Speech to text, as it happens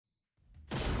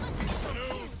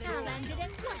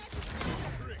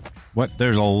What?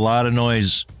 There's a lot of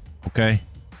noise. Okay.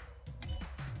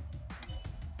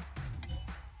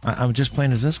 I'm just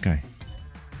playing as this guy.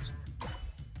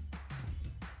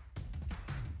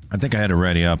 I think I had to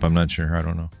ready up. I'm not sure. I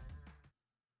don't know.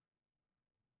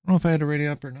 I don't know if I had to ready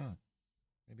up or not.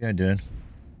 Maybe I did.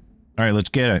 All right, let's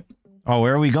get it. Oh,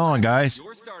 where are we going, guys?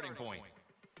 Your starting point.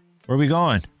 Where are we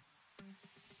going?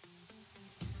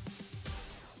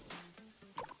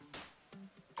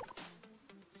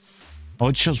 Oh,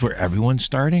 it shows where everyone's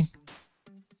starting?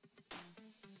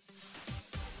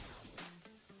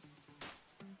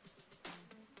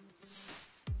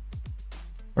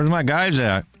 Where's my guys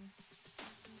at?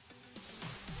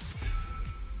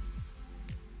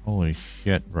 Holy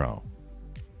shit, bro.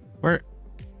 Where?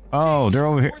 Oh, they're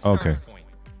over here. Okay.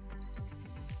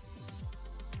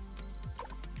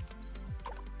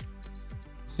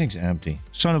 This thing's empty.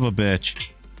 Son of a bitch.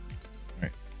 All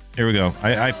right. Here we go.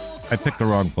 I picked the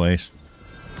wrong place.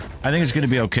 I think it's going to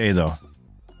be okay, though.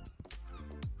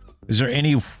 Is there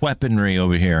any weaponry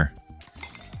over here?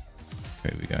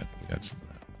 Okay, we got some of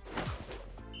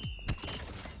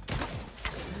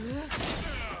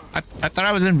that. I thought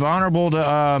I was invulnerable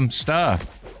to stuff.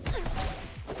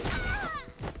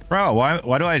 Bro,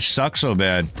 why do I suck so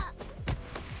bad?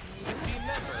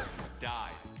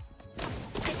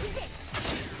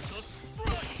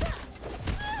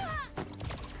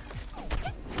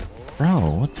 Bro,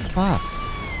 what the fuck?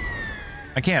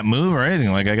 I can't move or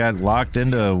anything. Like I got locked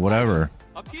into whatever.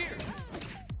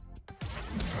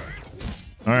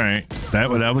 All right,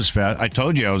 that was fast. I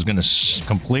told you I was gonna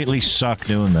completely suck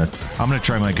doing that. I'm gonna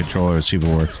try my controller to see if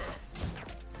it works.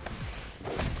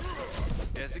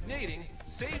 Designating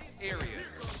safe areas.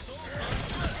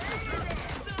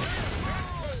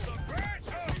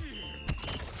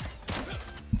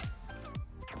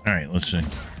 All right, let's see.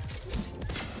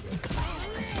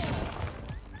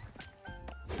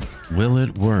 Will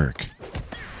it work?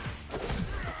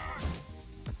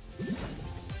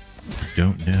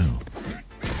 Don't know.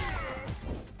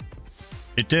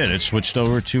 It did. It switched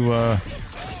over to, am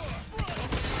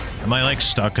I, like,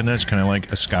 stuck in this? Can I,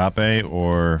 like, escape,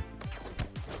 or...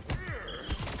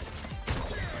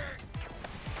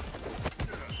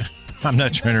 I'm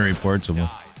not trying to report someone.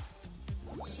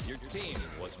 Your team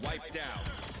was wiped out.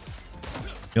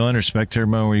 You'll enter spectator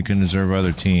mode where you can observe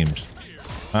other teams.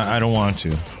 I don't want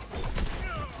to.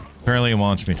 Apparently it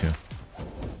wants me to.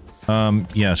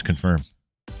 Yes, confirm.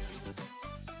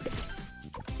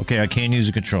 Okay, I can use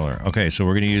a controller. Okay, so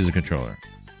we're gonna use a controller.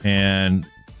 And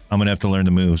I'm gonna have to learn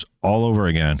the moves all over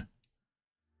again.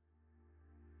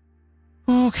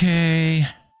 Okay.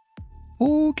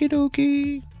 Okie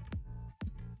dokie.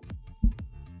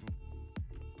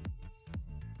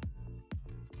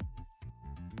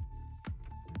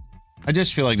 I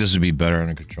just feel like this would be better on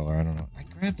a controller. I don't know. I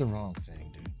grabbed the wrong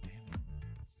thing, dude. Damn it.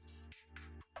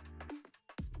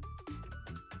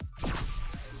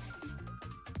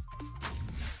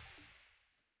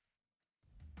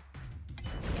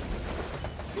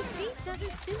 Defeat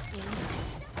doesn't suit me.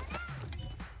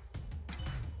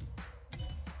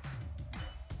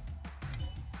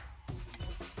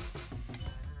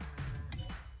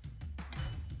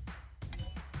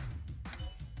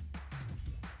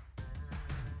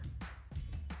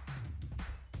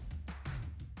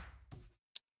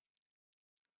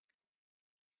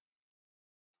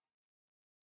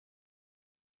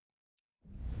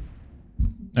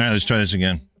 All right, let's try this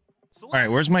again. All right,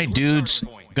 where's my dudes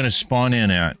gonna spawn in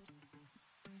at?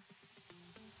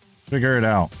 Figure it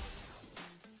out.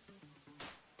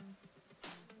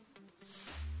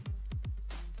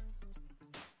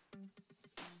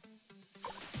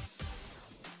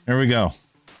 There we go.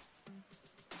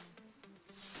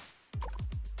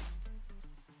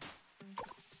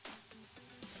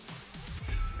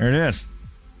 There it is.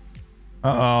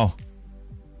 Uh-oh.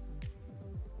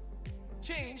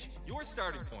 Change your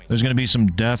starting point. There's gonna be some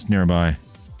death nearby.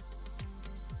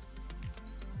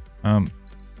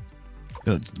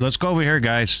 Let's go over here,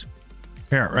 guys.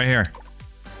 Here, right here.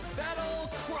 Battle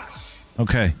crush.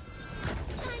 Okay.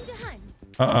 Time to hunt.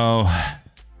 Uh-oh.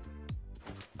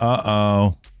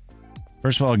 Uh-oh.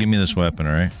 First of all, give me this weapon,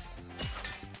 all right?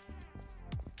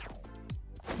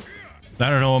 I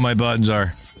don't know what my buttons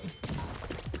are.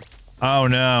 Oh,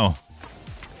 no.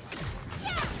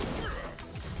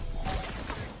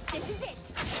 This is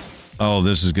it. Oh,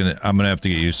 this is gonna... I'm gonna have to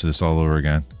get used to this all over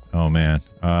again. Oh, man.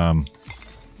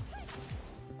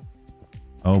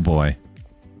 Oh, boy.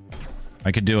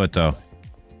 I could do it, though.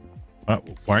 Why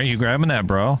aren't you grabbing that,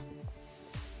 bro?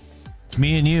 It's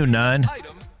me and you, none.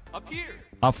 Item appeared.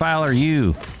 How foul are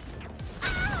you?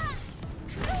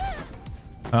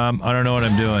 I don't know what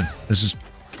I'm doing. This is...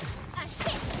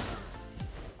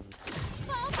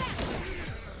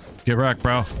 Get wrecked,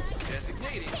 bro.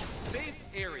 Designating safe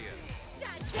areas.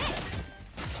 That's it.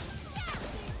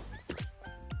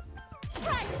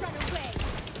 Try to run away.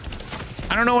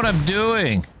 I don't know what I'm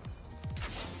doing.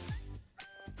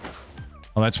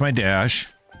 Oh, that's my dash.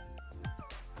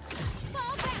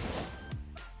 Fall back.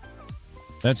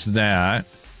 That's that.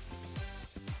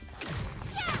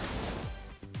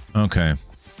 Okay.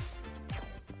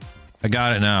 I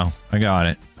got it now. I got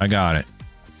it. I got it.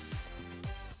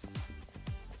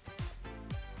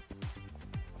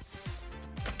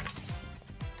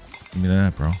 Give me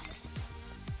that, bro.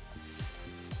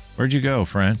 Where'd you go,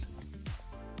 friend?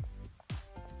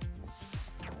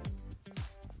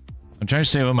 I'm trying to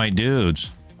stay with my dudes.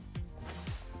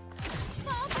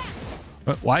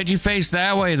 But why'd you face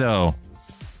that way, though?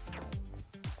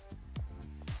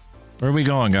 Where are we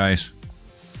going, guys?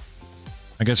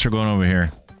 I guess we're going over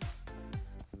here.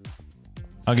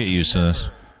 I'll get used to this.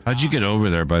 How'd you get over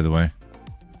there, by the way?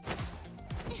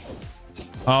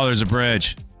 Oh, there's a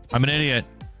bridge. I'm an idiot.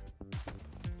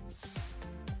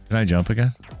 Can I jump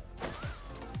again?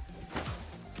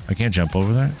 I can't jump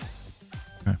over there?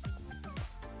 Okay.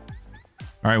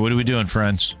 Alright, what are we doing,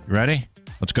 friends? You ready?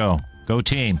 Let's go. Go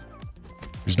team.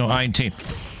 There's no I in team.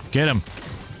 Get him.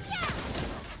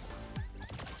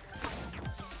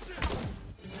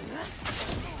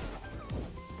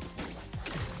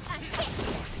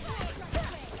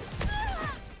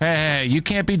 Hey, you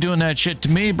can't be doing that shit to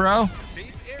me, bro.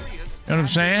 Safe areas. You know what I'm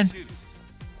saying? Reduced.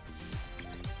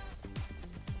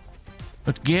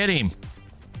 Let's get him.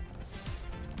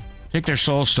 Take their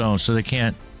soul stones so they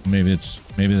can't. Maybe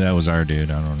that was our dude.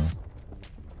 I don't know.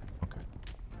 Okay.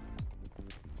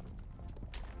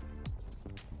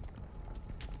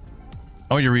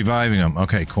 Oh, you're reviving him.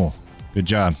 Okay, cool. Good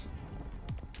job.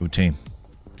 Good team.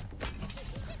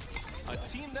 A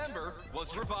team member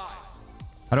was revived.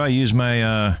 How do I use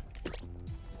my,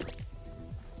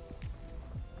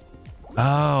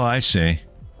 Oh, I see.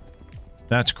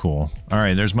 That's cool.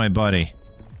 Alright, there's my buddy.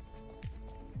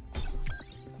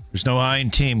 There's no I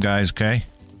in team, guys, okay?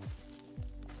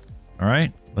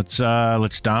 Alright, let's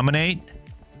dominate.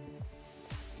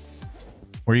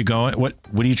 Where are you going? What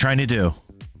are you trying to do?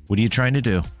 What are you trying to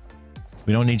do?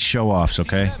 We don't need show-offs,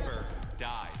 okay? Team member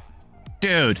died.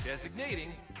 Dude!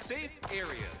 Designating safe areas.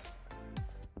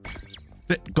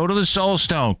 Go to the soul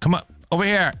stone. Come on. Over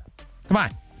here. Come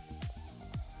on.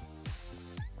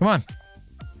 Come on.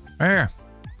 Right here.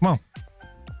 Come on.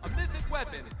 A mythic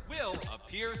weapon will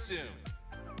appear soon.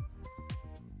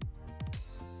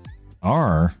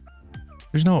 R?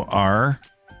 There's no R.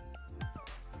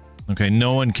 Okay,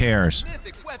 no one cares.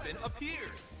 Mythic weapon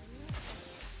appeared.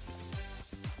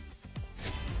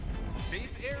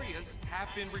 Safe areas have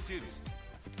been reduced.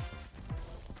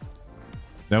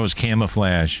 That was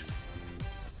camouflage.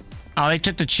 Oh, they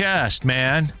took the chest,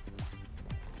 man.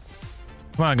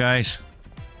 Come on, guys.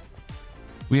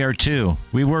 We are 2.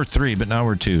 We were 3, but now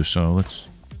we're 2, so let's...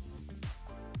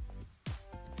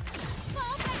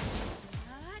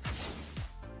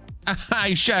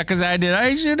 I shot because I did.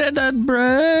 I should have done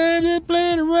bread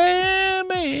playing around,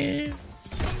 man.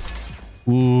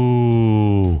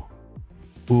 Ooh.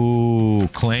 Ooh,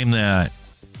 claim that.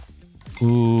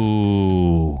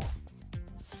 Ooh.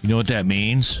 You know what that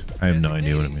means? I have no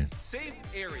idea what it means. Safe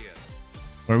areas.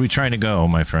 Where are we trying to go,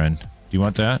 my friend? Do you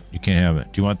want that? You can't have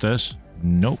it. Do you want this?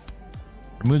 Nope.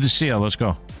 Remove the seal. Let's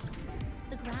go.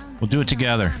 The ground's We'll do it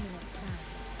together.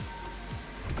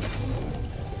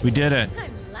 We did it.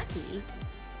 I'm lucky.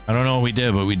 I don't know what we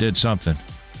did, but we did something.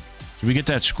 Did we get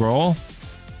that scroll?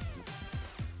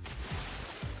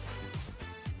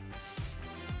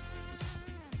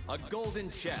 A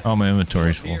golden chest. Oh, my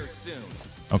inventory's will full. appear soon.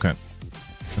 Okay.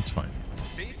 That's fine.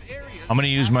 Safe areas I'm gonna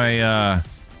use my,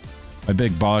 my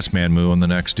big boss man move on the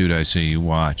next dude I see. You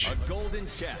watch. A golden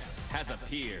chest has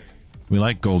appeared. We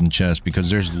like golden chests because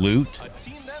there's loot. A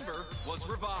team member was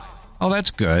revived. Oh,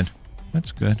 that's good.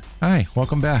 That's good. Hi,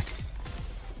 welcome back.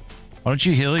 Why don't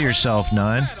you heal yourself,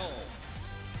 Nun? Battle.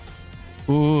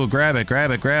 Ooh, grab it,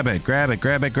 grab it, grab it, grab it,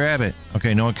 grab it, grab it.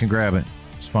 Okay, no one can grab it.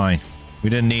 It's fine. We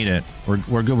didn't need it.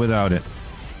 We're good without it.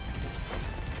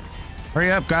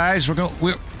 Hurry up, guys.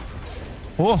 We're...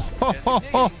 Oh, ho, ho, ho,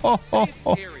 ho, ho, Safe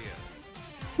ho. areas.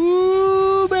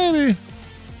 Ooh, baby.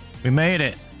 We made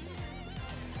it.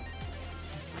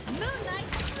 Moonlight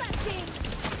blessing.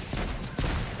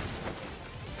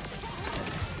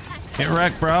 Get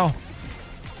wrecked, bro.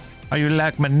 How you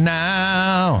like me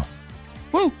now?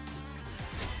 Woo!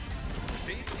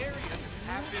 Safe areas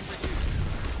have been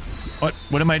reduced.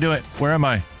 What am I doing? Where am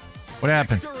I? What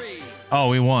happened? Victory. Oh,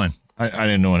 we won. I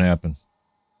didn't know what happened.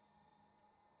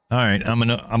 All right, I'm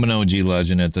an OG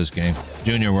legend at this game.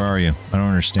 Junior, where are you? I don't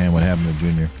understand what happened to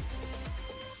Junior.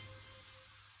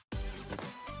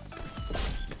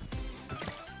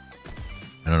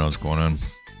 I don't know what's going on.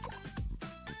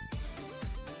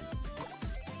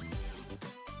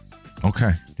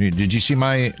 Okay. Did you see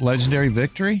my legendary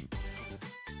victory?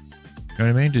 You know what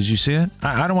I mean? Did you see it?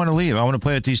 I don't want to leave. I want to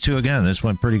play with these two again. This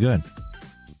went pretty good.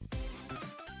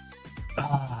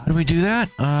 How do we do that?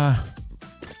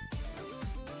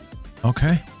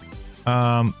 Okay.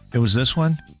 It was this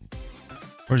one.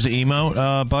 Where's the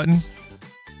emote button?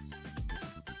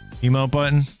 Emote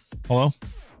button. Hello?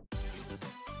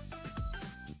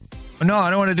 Oh, no, I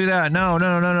don't want to do that.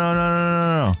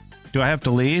 No. Do I have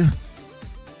to leave?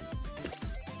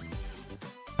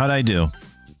 How'd I do?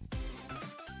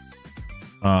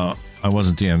 I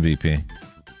wasn't the MVP.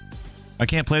 I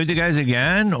can't play with you guys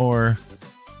again, or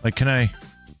like, can I?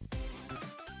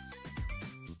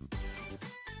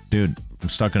 Dude, I'm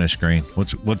stuck on a screen.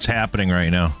 What's happening right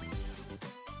now?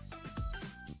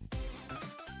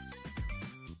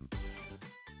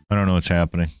 I don't know what's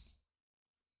happening.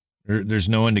 There's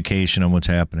no indication on what's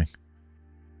happening.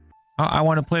 I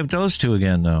want to play with those two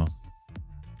again, though.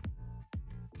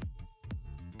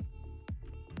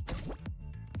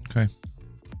 Okay.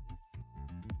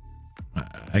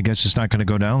 I guess it's not going to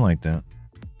go down like that.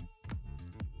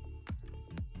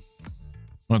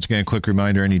 Once again, a quick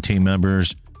reminder, any team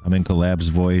members, I'm in Collab's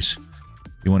voice.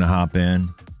 If you want to hop in,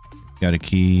 got a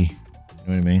key, you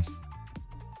know what I mean?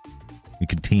 We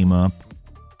could team up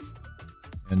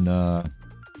and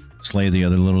slay the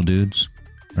other little dudes,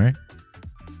 right?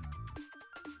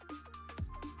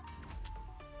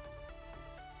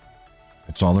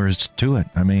 That's all there is to it.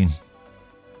 I mean,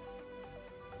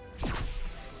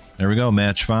 there we go,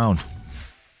 match found.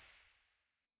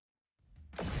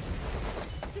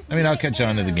 I mean, I'll catch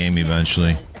on to the game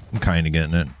eventually. I'm kind of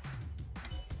getting it.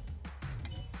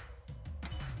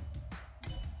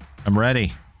 I'm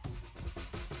ready.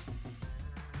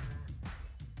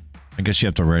 I guess you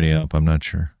have to ready up. I'm not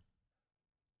sure.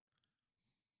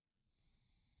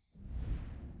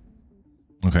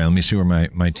 Okay, let me see where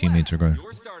my teammates are going.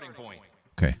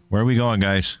 Okay, where are we going,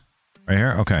 guys? Right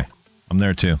here? Okay, I'm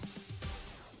there too.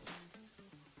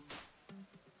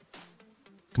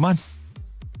 Come on.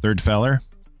 Third feller.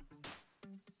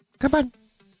 Come on.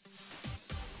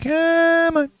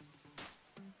 Come on.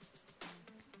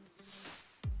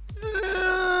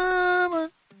 Come on.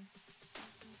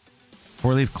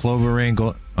 Four-leaf clover rain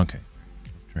gold. Okay.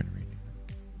 Let's try to read it.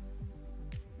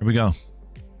 Here we go.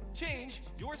 Change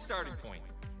your starting point.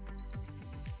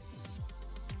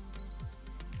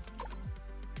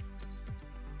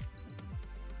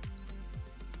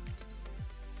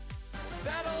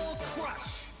 Battle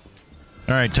crush.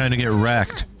 All right, time to get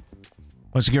wrecked.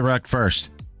 Let's get wrecked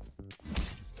first.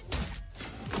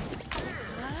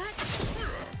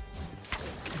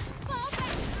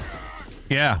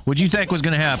 Yeah, what'd you think was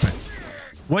gonna happen?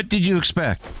 What did you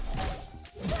expect?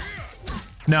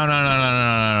 No.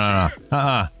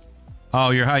 Oh,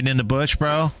 you're hiding in the bush,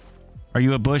 bro? Are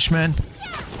you a bushman?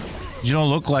 You don't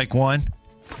look like one.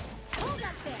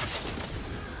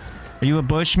 Are you a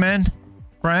bushman,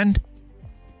 friend?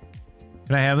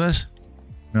 Can I have this?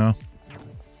 No.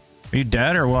 Are you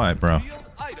dead or what, bro?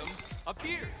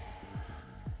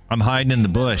 I'm hiding in the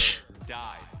bush.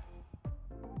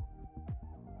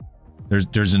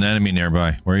 There's an enemy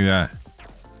nearby. Where are you at?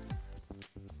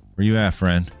 Where you at,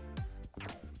 friend?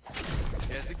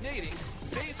 Designating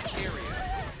safe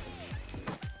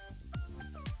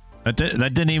area.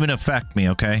 That didn't even affect me,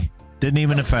 okay? Didn't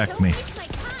even affect me.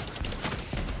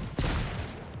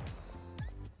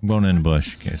 I'm going in the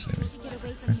bush. Okay, see me.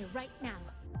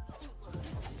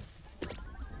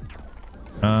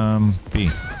 B.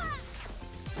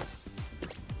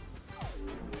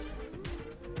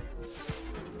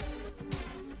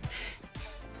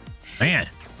 Man.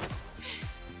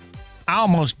 I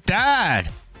almost died.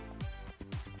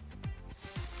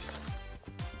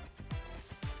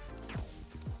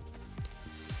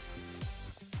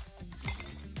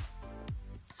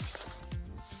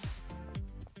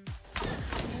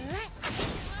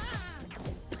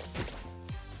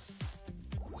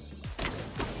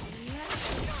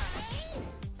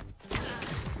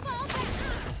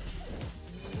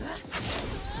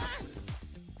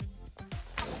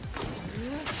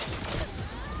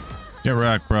 Get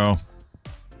wrecked, bro.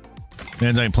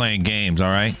 Man's ain't playing games,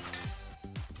 alright?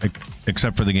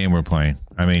 Except for the game we're playing.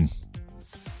 I mean...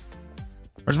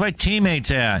 Where's my teammates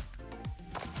at?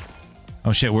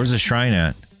 Oh shit, where's the shrine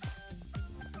at?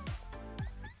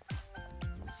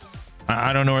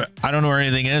 I don't know where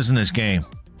anything is in this game.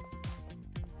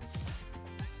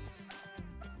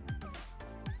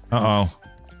 Uh-oh.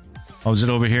 Oh, is it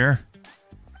over here?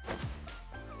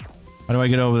 How do I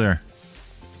get over there?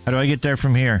 How do I get there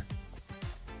from here?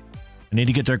 I need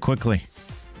to get there quickly.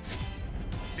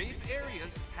 Safe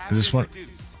areas have Is this been one?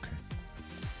 reduced. Okay.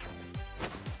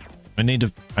 I need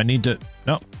to,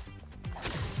 no.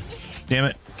 Damn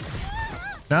it.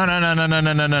 No. This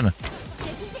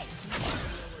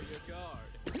is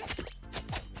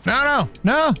it.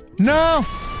 No.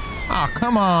 Oh,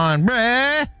 come on,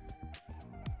 bruh.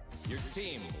 Your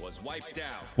team was wiped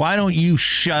out. Why don't you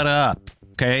shut up,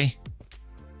 okay?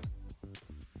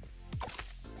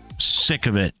 Sick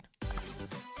of it.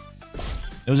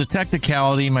 It was a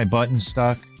technicality, my button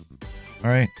stuck.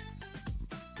 Alright.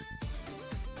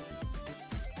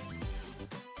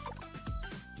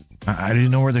 I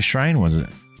didn't know where the shrine was. What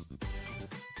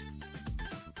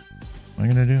am I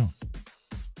gonna do?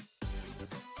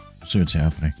 Let's see what's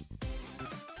happening.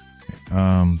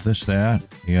 Okay, this, that,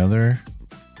 the other.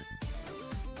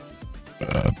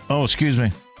 Oh, excuse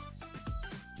me.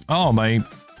 Oh, my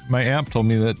app told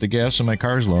me that the gas in my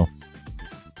car's low.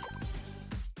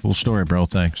 Cool story, bro.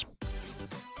 Thanks.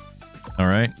 All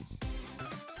right.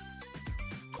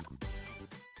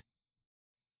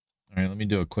 All right, let me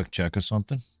do a quick check of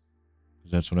something.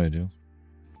 'Cause that's what I do.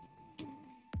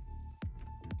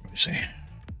 Let me see.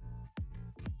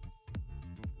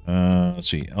 Let's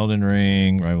see. Elden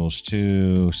Ring, Rivals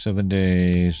 2, 7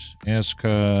 Days,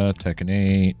 Aska, Tekken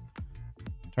 8,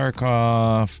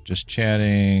 Tarkov, just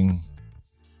chatting.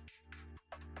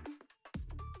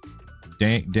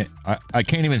 Dang, I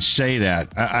can't even say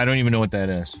that. I don't even know what that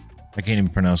is. I can't even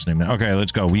pronounce the name. Okay,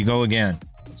 let's go. We go again.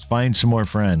 Let's find some more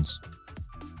friends.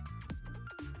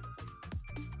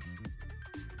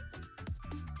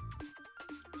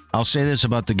 I'll say this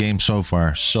about the game so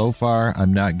far. So far,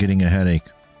 I'm not getting a headache.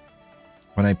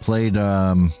 When I played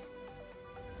that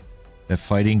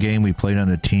fighting game we played on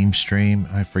the team stream,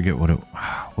 I forget what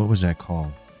was that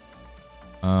called?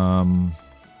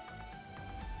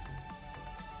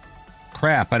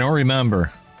 Crap, I don't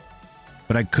remember.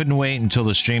 But I couldn't wait until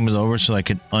the stream was over so I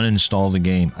could uninstall the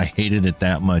game. I hated it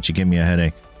that much. It gave me a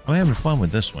headache. I'm having fun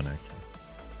with this one, actually.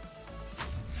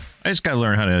 I just gotta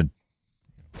learn how to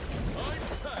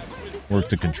work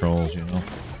the controls, you know?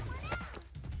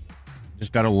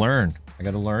 Just gotta learn. I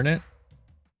gotta learn it.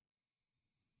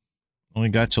 Only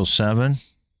got till 7.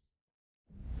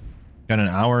 Got an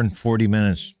hour and 40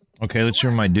 minutes. Okay, let's hear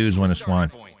my dudes want to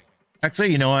spawn.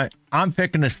 Actually, you know what? I'm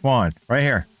picking the spawn. Right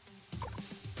here.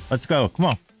 Let's go. Come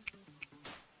on.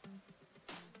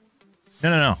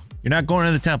 No. You're not going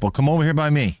to the temple. Come over here by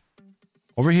me.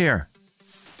 Over here.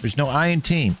 There's no I in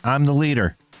team. I'm the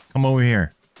leader. Come over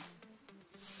here.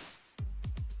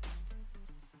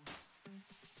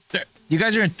 There. You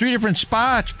guys are in 3 different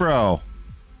spots, bro.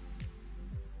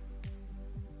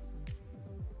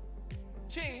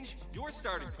 Change your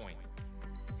starting point.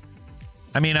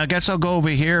 I mean, I guess I'll go over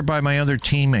here by my other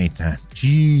teammate then.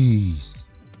 Jeez.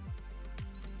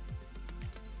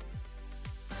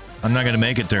 I'm not going to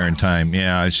make it there in time.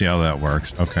 Yeah, I see how that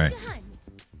works. Okay.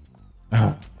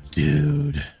 Oh,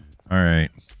 dude. All right.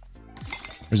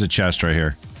 There's a chest right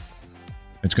here.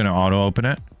 It's going to auto-open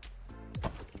it.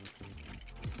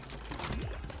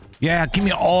 Yeah, give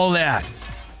me all that.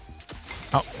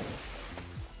 Oh.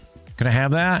 Can I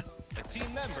have that? A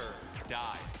team member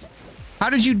died.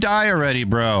 How did you die already,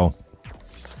 bro?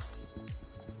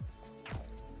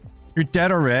 You're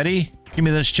dead already? Give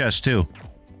me this chest, too.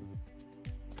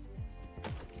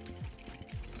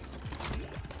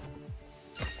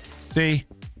 See?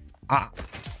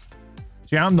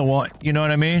 See, I'm the one. You know what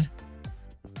I mean?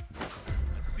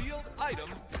 A sealed item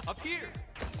appeared.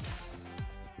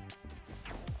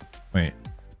 Wait.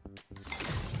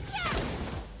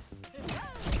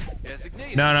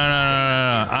 Designated. No.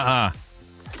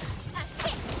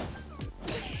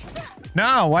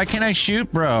 No, why can't I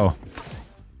shoot, bro?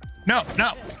 No.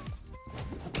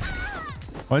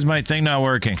 Why is my thing not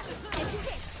working?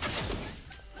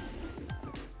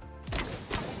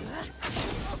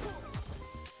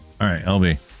 All right,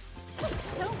 LB.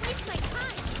 Don't waste my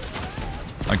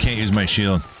time. I can't use my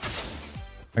shield.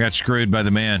 I got screwed by the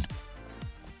man.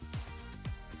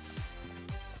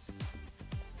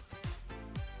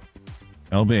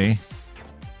 LB.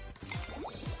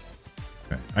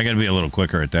 Okay. I gotta be a little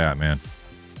quicker at that, man.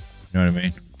 You know what I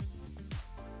mean?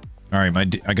 All right,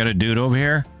 I got a dude over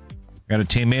here. I got a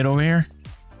teammate over here.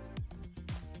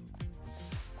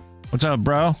 What's up,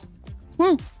 bro?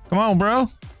 Woo! Come on,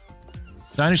 bro.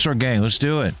 Dinosaur gang, let's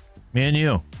do it. Me and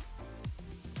you.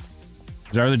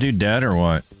 Is our other dude dead or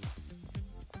what?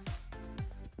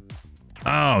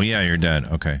 Oh, yeah, you're dead.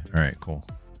 Okay. All right, cool.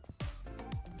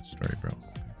 Story, bro.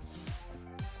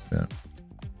 Yeah.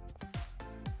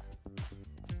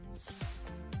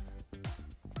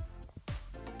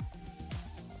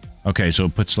 Okay, so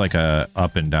it puts like a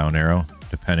up and down arrow,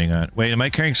 depending on... Wait, am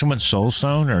I carrying someone's soul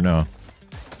stone or no?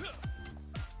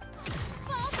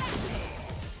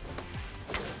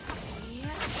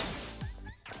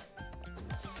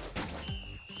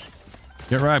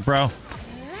 Get wrecked, bro.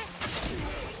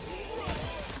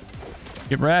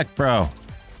 Get wrecked, bro. You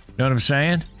know what I'm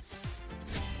saying?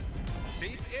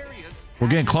 We're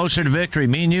getting closer to victory.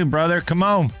 Me and you, brother. Come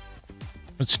on.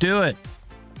 Let's do it.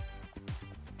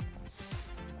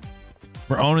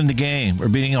 We're owning the game. We're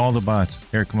beating all the bots.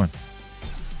 Here, come on.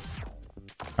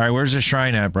 All right, where's the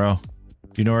shrine at, bro?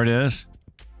 You know where it is?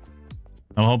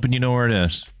 I'm hoping you know where it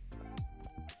is.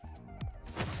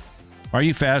 Are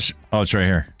you fast? Oh, it's right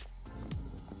here.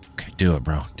 Okay, do it,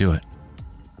 bro. Do it.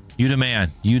 You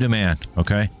demand. You demand.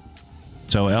 Okay.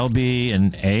 So LB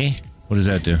and A. What does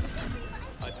that do?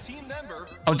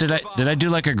 Oh, did I do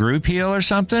like a group heal or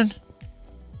something?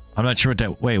 I'm not sure what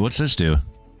that... Wait, what's this do?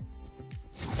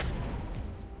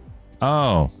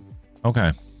 Oh,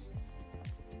 okay.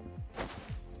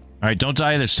 All right, don't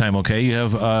die this time, okay? You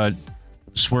have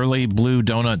swirly blue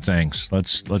donut things.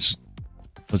 Let's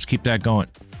keep that going.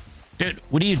 Dude,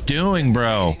 what are you doing,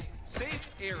 bro?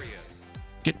 Safe areas.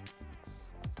 Get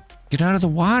out of the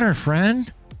water,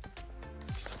 friend.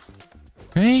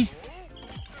 Okay.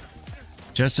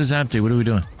 Chest is empty. What are we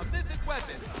doing? A mythic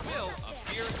weapon will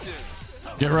appear soon.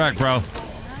 Get wrecked, bro.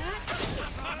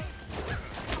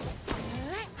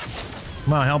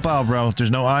 Come on, help out, bro.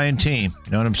 There's no I in team.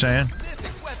 You know what I'm saying?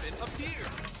 Mythic weapon appears.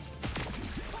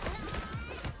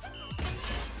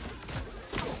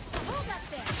 Hold up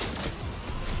there.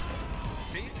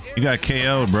 Safe You got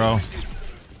KO'd, bro.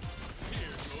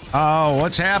 Oh,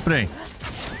 what's happening?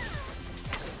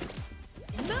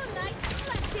 Moonlight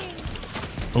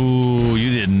reflecting. Ooh,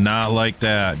 you did not like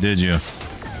that, did you?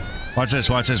 Watch this,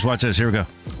 watch this, watch this. Here we go.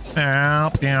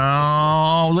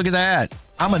 Ow, look at that.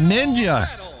 I'm a ninja.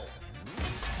 battle.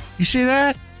 You see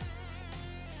that?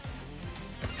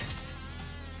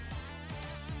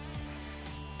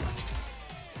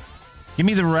 Give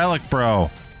me the relic, bro.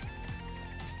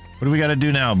 What do we got to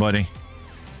do now, buddy?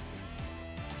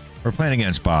 We're playing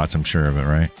against bots, I'm sure of it,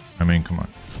 right? I mean, come on.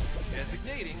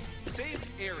 Designating safe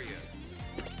areas.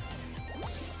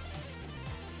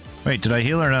 Wait, did I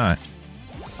heal or not?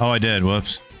 Oh, I did.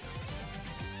 Whoops.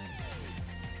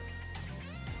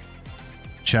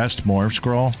 Chest morph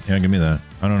scroll? Yeah, give me that.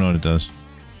 I don't know what it does.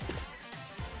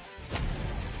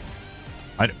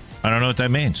 I don't know what that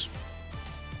means.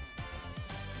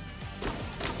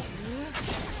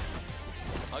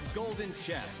 A golden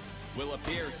chest will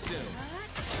appear soon.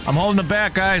 I'm holding it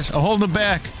back, guys. I'm holding it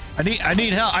back. I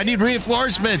need help. I need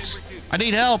reinforcements. I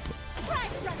need help. Try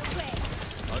to run away.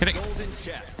 A Can I- golden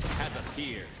chest has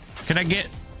appeared. Can I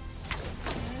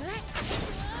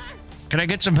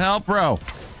get some help, bro? Hold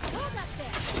up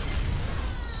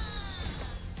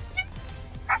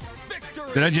there.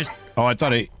 Victory. Did I just... Oh, I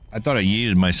thought I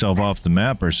yeeted myself off the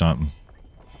map or something.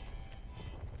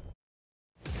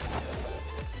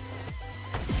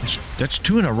 That's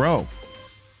 2 in a row.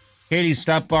 Katie,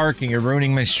 stop barking. You're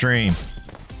ruining my stream.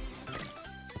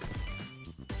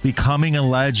 Becoming a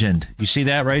legend. You see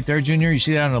that right there, Junior? You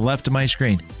see that on the left of my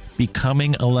screen?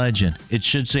 Becoming a legend. It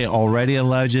should say already a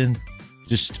legend.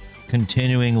 Just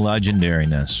continuing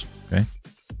legendariness. Okay?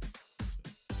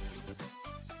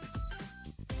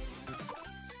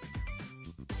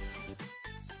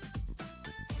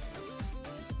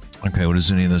 Okay, what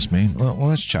does any of this mean? Well,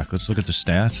 let's check. Let's look at the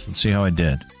stats. Let's see how I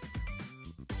did.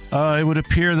 It would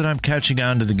appear that I'm catching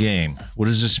on to the game. What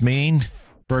does this mean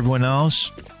for everyone else?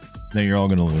 Then you're all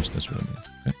going to lose. That's what it means.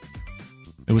 Okay.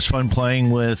 It was fun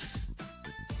playing with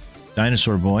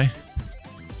Dinosaur Boy.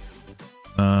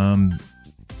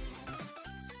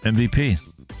 MVP.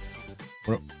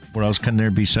 What else can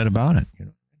there be said about it? You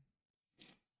know?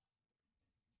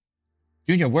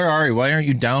 Junior, where are you? Why aren't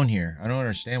you down here? I don't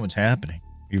understand what's happening.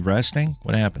 Are you resting?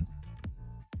 What happened?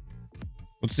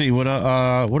 Let's see, what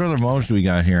other modes do we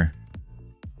got here?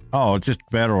 Oh, it's just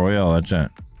Battle Royale, that's it.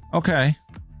 Okay.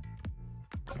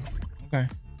 Okay.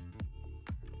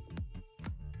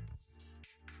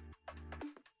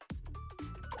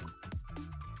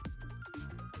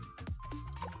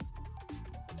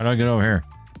 How do I get over here?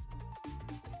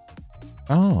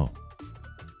 Oh.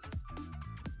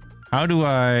 How do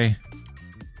I...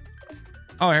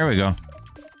 Oh, here we go.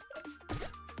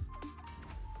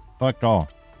 Select all.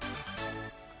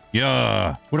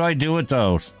 Yeah. What do I do with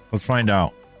those? Let's find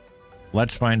out.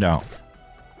 Let's find out.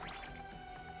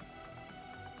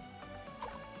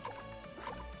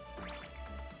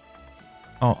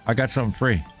 Oh, I got something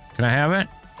free. Can I have it?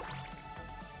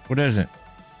 What is it?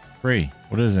 Free.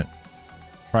 What is it?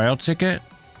 Trial ticket?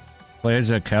 Play as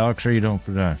a Calyx or you don't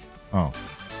possess. Oh.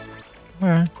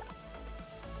 Okay.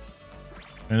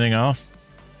 Anything else?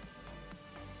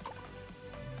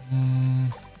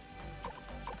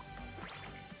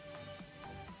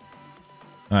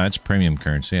 It's premium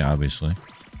currency, obviously.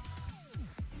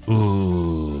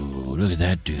 Ooh, look at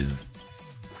that dude.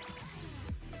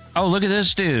 Oh, look at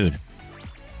this dude.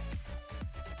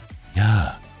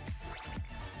 Yeah.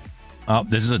 Oh,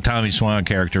 this is a Tommy Swan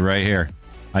character right here.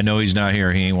 I know he's not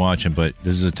here. He ain't watching, but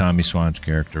this is a Tommy Swan's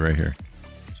character right here.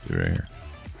 Let's do it right here.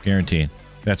 Guaranteed.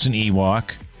 That's an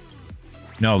Ewok.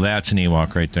 No, that's an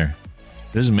Ewok right there.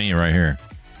 This is me right here.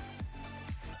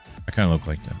 I kind of look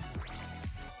like that.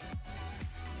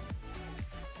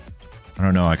 I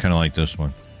don't know. I kind of like this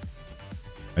one.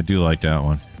 I do like that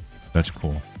one. That's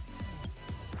cool.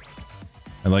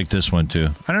 I like this one too.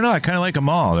 I don't know. I kind of like them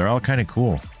all. They're all kind of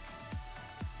cool.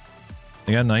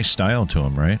 They got a nice style to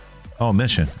them, right? Oh,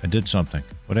 mission. I did something.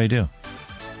 What did I do?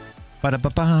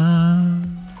 Ba-da-ba-ba.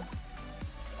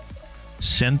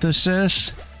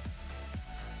 Synthesis?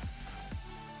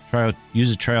 Use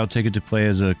a trial ticket to play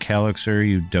as a Calyxer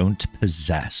you don't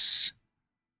possess.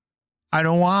 I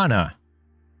don't wanna.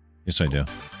 Yes, I do.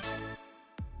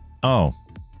 Oh.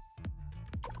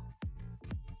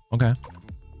 Okay.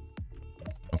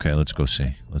 Okay, let's go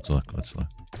see. Let's look. Let's look.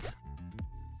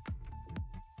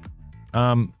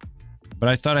 But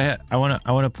I thought I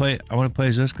wanna play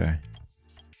as this guy.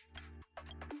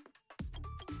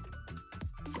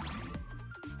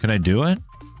 Can I do it?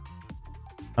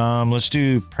 Let's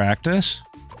do practice.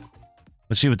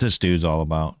 Let's see what this dude's all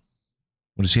about.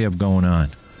 What does he have going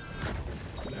on?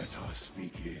 Let us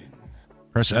begin.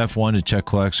 Press F1 to check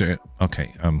collector.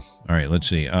 Okay, all right, let's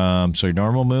see. So your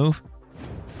normal move.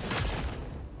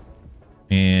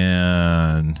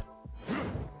 And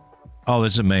oh,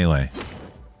 this is a melee.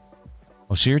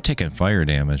 Oh, so you're taking fire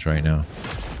damage right now.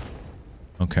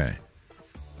 Okay.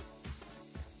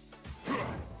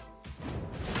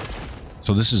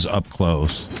 So this is up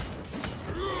close.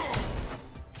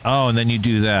 Oh, and then you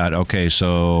do that. Okay,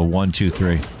 so 1, 2,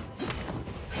 3.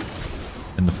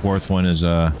 And the fourth one is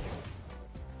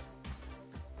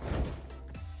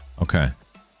okay.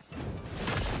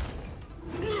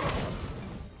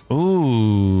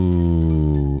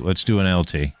 Ooh, let's do an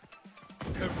LT.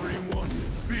 Everyone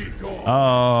be gone.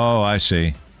 Oh, I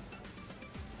see.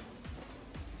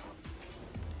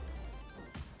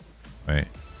 Wait.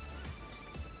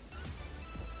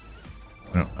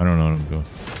 I don't know what I'm doing.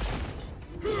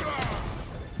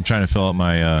 I'm trying to fill up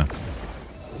my,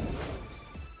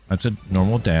 that's a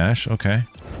normal dash, okay.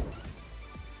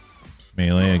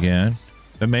 Melee again.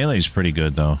 The melee's pretty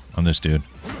good, though, on this dude.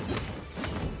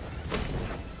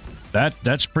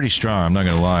 That's pretty strong, I'm not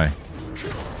gonna lie.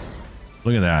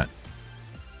 Look at that.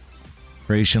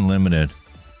 Creation limited.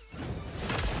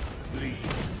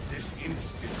 Leave this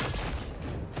instant.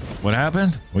 What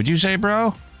happened? What'd you say,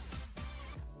 bro?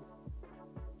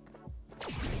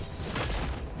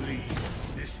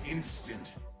 Leave this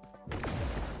instant.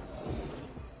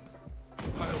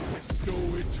 I'll bestow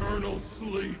eternal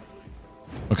sleep.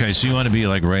 Okay, so you want to be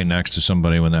like right next to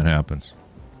somebody when that happens.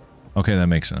 Okay, that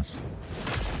makes sense.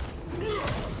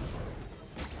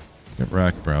 Get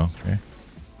wrecked, bro. Okay.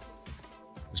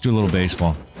 Let's do a little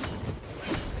baseball.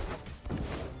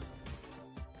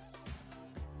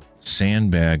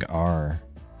 Sandbag R.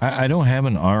 I don't have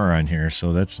an R on here,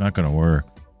 so that's not going to work.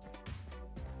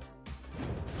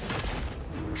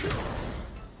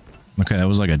 Okay, that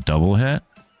was like a double hit.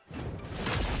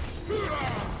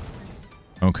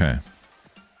 Okay.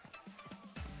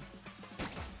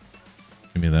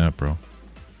 Give me that, bro.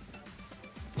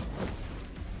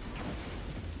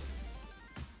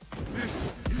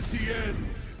 This is the end.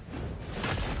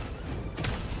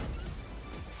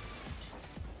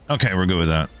 Okay, we're good with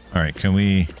that. All right, can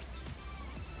we...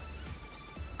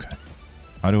 Okay.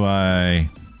 How do I...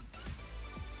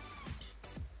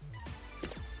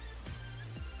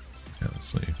 Yeah,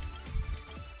 let's leave.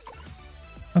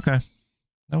 Okay.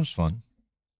 That was fun.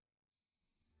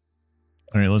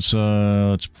 All right, let's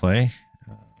play.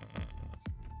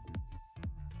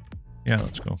 Yeah,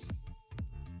 let's go.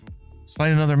 Let's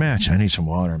find another match. I need some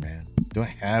water, man. Do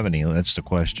I have any? That's the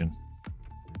question.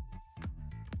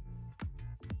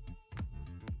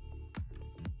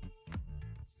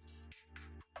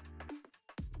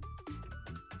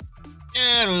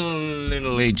 Yeah, a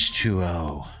little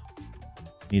H2O.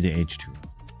 Need the H2O.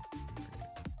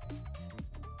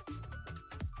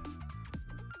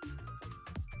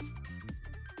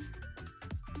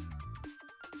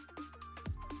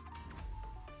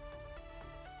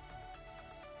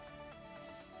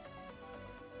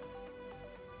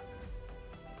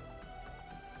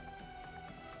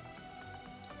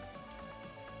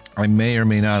 I may or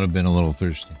may not have been a little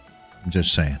thirsty. I'm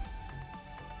just saying.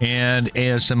 And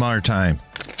ASMR time.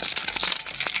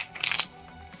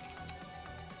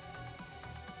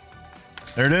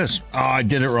 There it is. Oh, I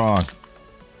did it wrong.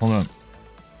 Hold on.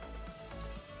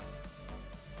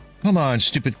 Come on,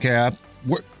 stupid cap.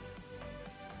 Where?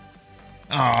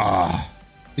 Ah,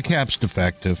 the cap's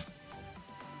defective.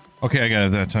 Okay, I got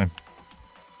it that time.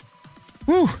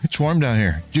 Whew, it's warm down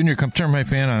here. Junior, come turn my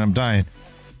fan on. I'm dying.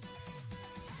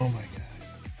 Oh my god.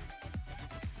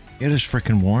 It is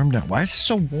freaking warm down. Why is it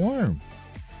so warm?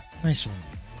 Nice one.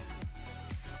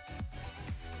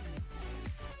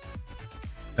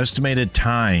 Estimated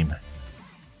time.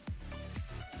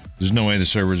 There's no way the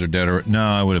servers are dead or... No,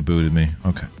 I would have booted me.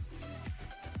 Okay.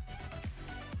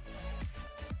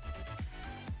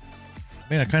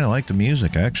 Man, I kind of like the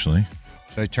music, actually.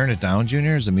 Should I turn it down,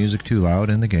 Junior? Is the music too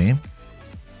loud in the game?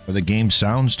 Or the game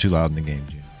sounds too loud in the game,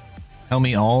 Junior? Tell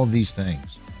me all of these things.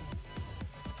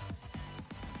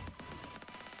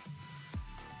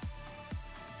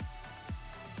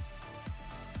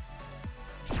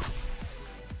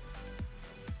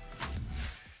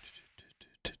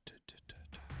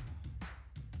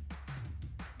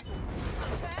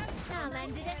 I'll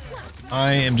end it at once.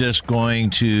 I am just going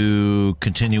to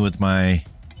continue with my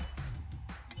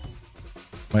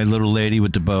little lady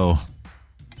with the bow.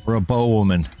 We're a bow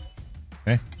woman.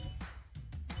 Okay?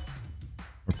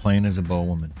 We're playing as a bow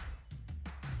woman.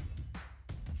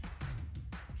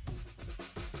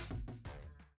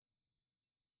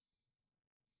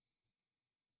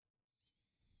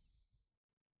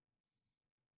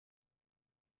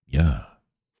 Yeah.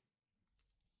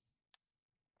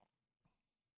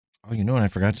 Oh, you know what I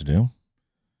forgot to do?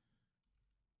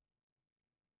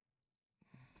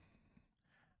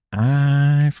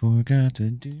 I forgot to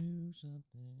do something.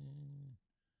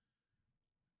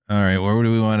 All right, where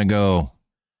do we want to go?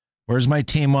 Where's my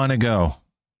team want to go?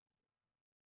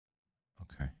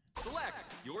 Okay. Select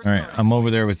your All right, I'm over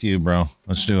there with you, bro.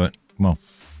 Let's do it. Come on.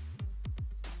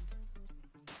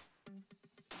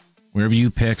 Wherever you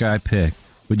pick, I pick.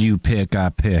 When you pick, I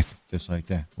pick. Just like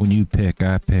that. When you pick,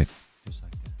 I pick. Just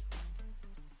like that.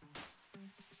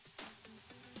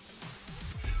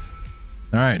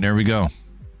 All right, there we go.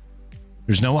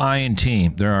 There's no I in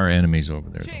team. There are enemies over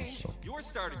there, though, Change so. your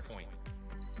starting point.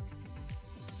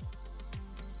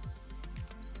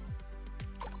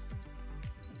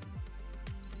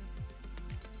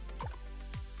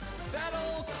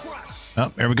 Battle crush.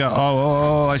 Oh, there we go.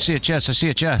 Oh, I see a chest. I see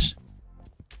a chest.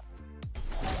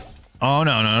 Oh,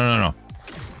 no.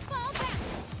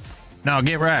 No,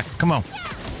 get wrecked. Come on.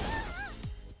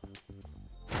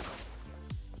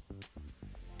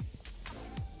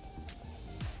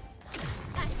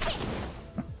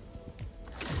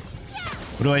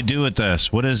 What do I do with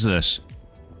this? What is this?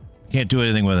 Can't do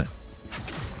anything with it.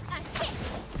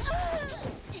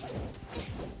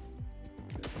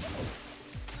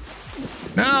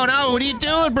 No, what are you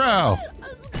doing, bro?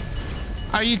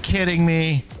 Are you kidding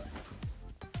me?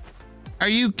 Are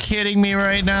you kidding me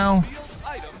right now? Sealed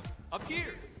item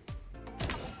appeared.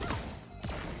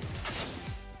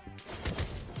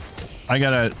 I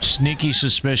got a sneaky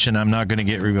suspicion I'm not going to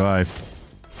get revived.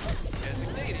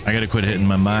 Designated. I got to quit hitting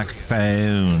my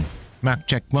microphone. Mic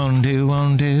check 1 2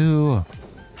 1 2.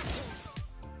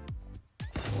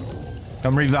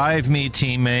 Come revive me,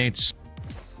 teammates.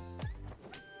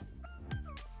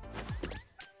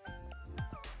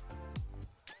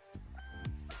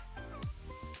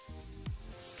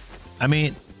 I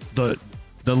mean, the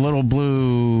little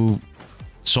blue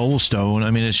soul stone.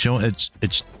 I mean, it's showing.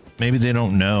 It's maybe they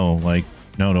don't know. Like,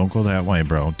 no, don't go that way,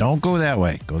 bro. Don't go that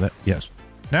way. Go that. Yes.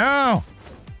 No.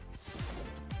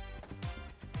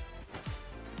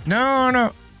 No.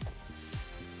 All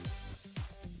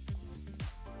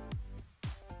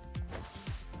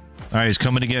right, he's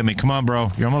coming to get me. Come on,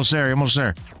 bro. You're almost there. You're almost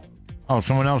there. Oh,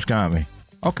 someone else got me.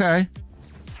 Okay.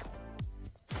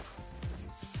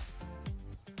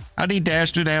 How'd he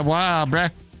dash through that wall,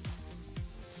 bruh?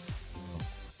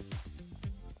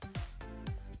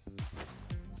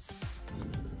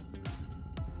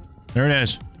 There it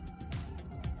is.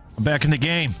 I'm back in the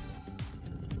game.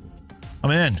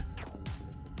 I'm in.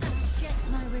 Get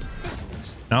my revenge.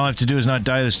 Now all I have to do is not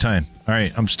die this time. All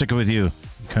right, I'm sticking with you. You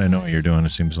kind of know what you're doing,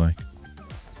 it seems like.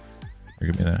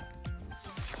 Here, give me that.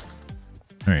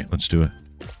 All right, let's do it.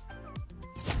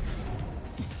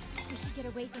 We should get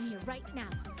away from here right now.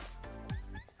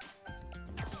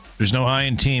 There's no I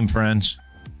in team, friends.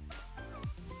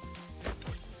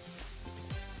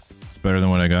 It's better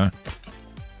than what I got.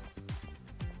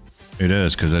 It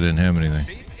is, because I didn't have anything.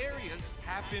 Safe areas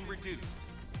have been reduced.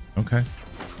 Okay.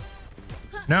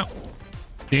 No.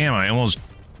 Damn, I almost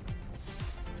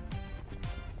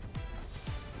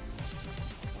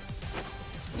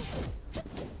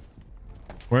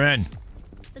We're in.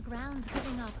 The ground's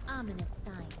giving off ominous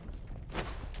signs.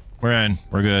 We're in.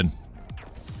 We're good.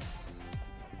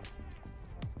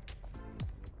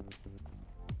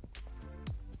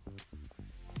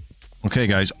 Okay,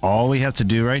 guys. All we have to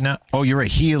do right now... Oh, you're a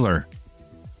healer.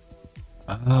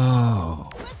 Oh.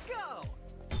 Let's go.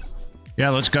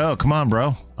 Yeah, let's go. Come on,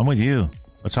 bro. I'm with you.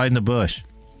 Let's hide in the bush.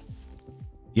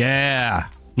 Yeah.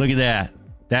 Look at that.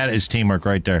 That is teamwork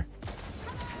right there.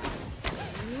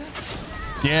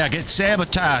 Yeah, get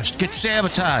sabotaged. Get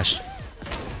sabotaged.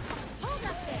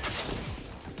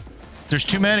 There's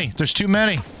too many. There's too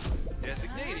many.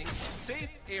 Designating safe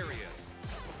areas.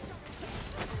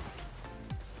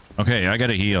 Okay, I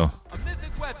gotta heal. A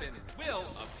mythic weapon will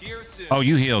appear soon. Oh,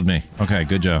 you healed me. Okay,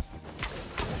 good job.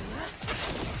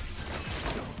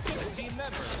 A team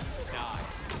member died.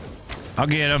 I'll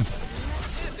get him. A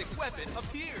mythic weapon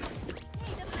appeared.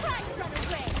 The front run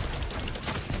away.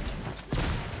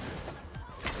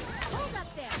 Hold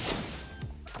up there.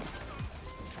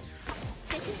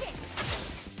 This is it.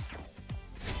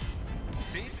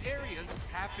 Safe areas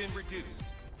have been reduced.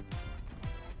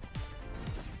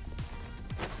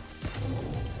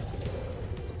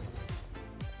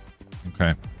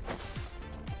 Okay.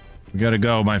 We gotta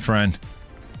go, my friend.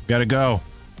 Gotta go.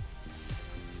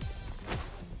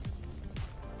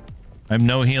 I have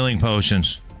no healing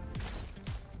potions.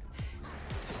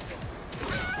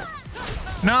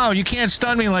 No, you can't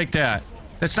stun me like that.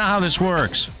 That's not how this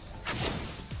works.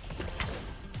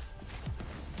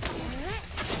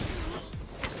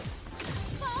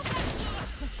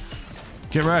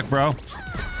 Get wrecked, bro.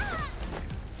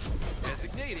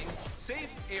 Designating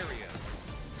safe areas.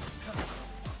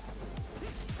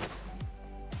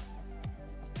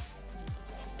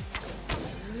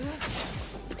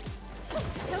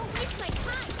 Don't waste my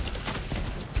time.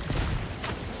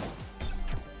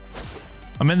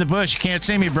 I'm in the bush. You can't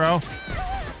see me, bro.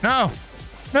 No.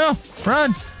 No.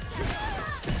 Run.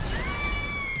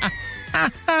 A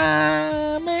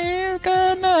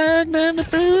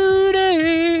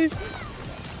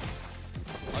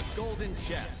golden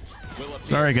chest will appear.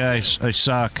 Sorry, guys. I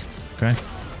suck. Okay.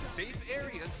 Safe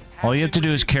areas All you have to do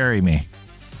is carry me.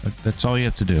 That's all you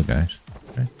have to do, guys.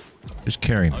 Okay? Just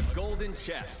carry me. A golden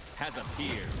chest has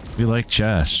appeared. We like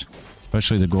chests,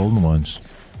 especially the golden ones.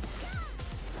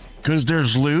 Because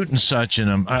there's loot and such in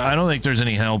them. I don't think there's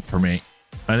any help for me.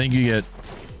 I think you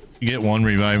get one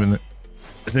revive in the...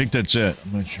 I think that's it.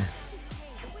 I'm not sure.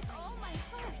 With all my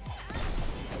heart.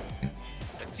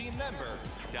 A team member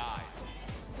died.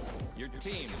 Your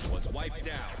team was wiped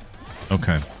out.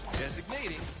 Okay.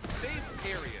 Designating safe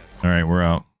areas. All right, we're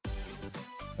out.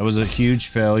 That was a huge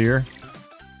failure.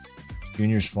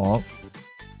 Junior's fault.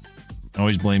 I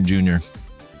always blame Junior.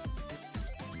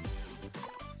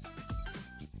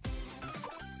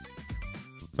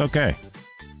 It's okay.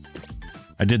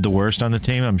 I did the worst on the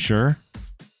team, I'm sure.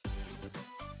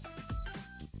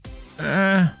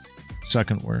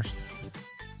 Second worst.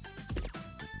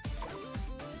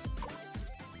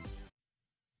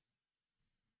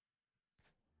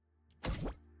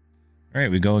 All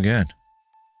right, we go again.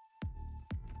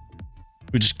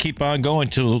 We just keep on going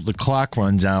till the clock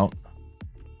runs out.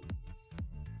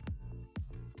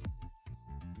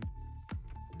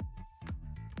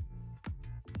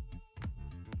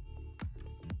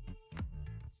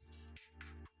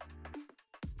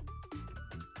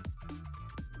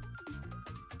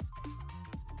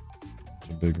 It's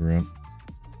a big room.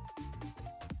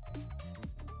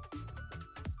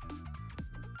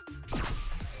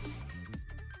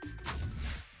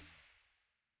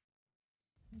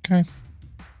 Okay.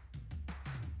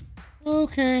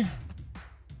 Okay.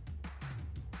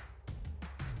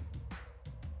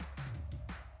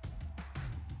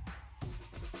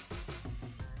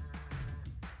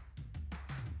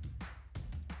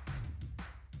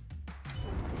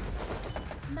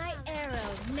 My arrow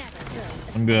never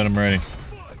goes. I'm good. I'm ready.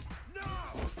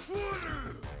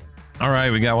 All right,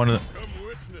 we got one of the...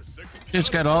 It's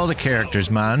got all the characters,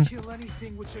 man. Kill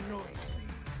anything which annoys me.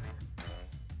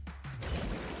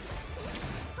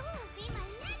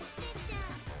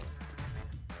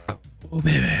 Oh,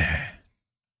 baby.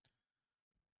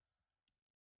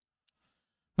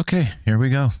 Okay, here we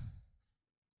go.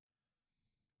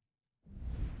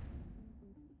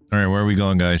 All right, where are we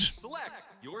going, guys? Select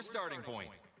your starting point.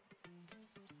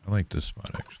 I like this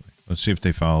spot, actually. Let's see if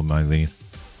they follow my lead.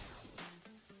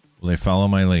 Will they follow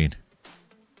my lead?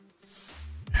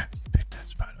 Yeah, you picked that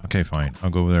spot. Okay, fine. I'll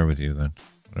go over there with you then.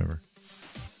 Whatever.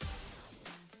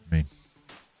 I mean,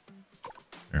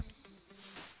 here.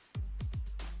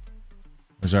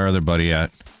 Where's our other buddy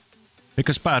at? Pick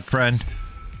a spot, friend.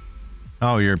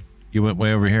 Oh, you went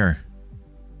way over here.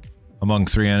 among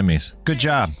 3 enemies. Good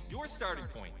job. Your starting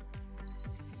point.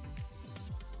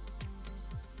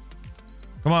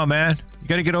 Come on, man. You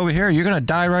gotta get over here. You're gonna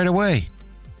die right away.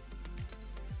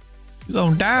 You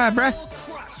gonna die, bruh.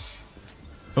 Crush.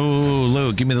 Oh,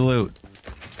 loot. Give me the loot.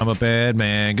 I'm a bad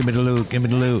man. Give me the loot. Give me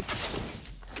the loot.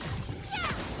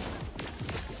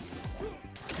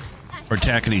 We're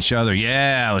attacking each other.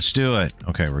 Yeah, let's do it.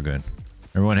 Okay, we're good.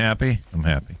 Everyone happy? I'm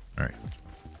happy. All right.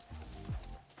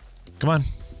 Come on.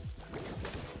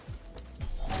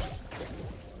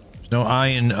 There's no I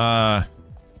in,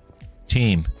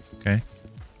 team. Okay.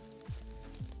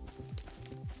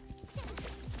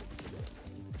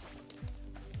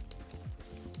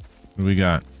 What do we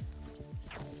got?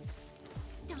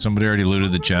 Somebody already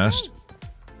looted the chest.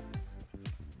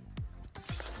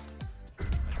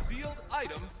 A sealed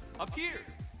item appeared.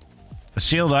 A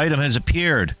sealed item has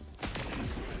appeared.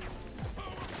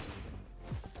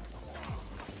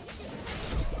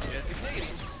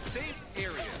 Designating safe area.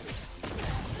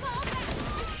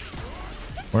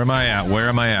 Where am I at? Where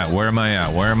am I at? Where am I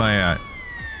at? Where am I at?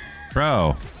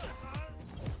 Bro.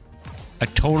 I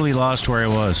totally lost where I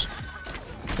was.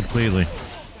 Completely.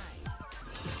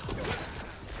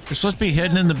 You're supposed to be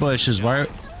hidden in the bushes. Why?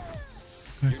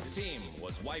 Your team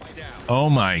was wiped out. Oh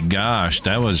my gosh,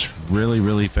 that was really,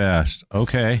 really fast.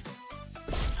 Okay.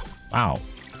 Wow.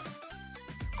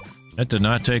 That did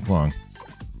not take long.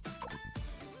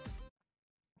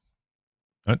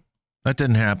 That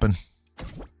didn't happen.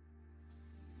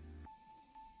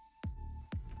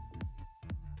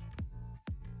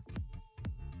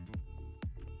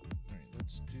 Alright,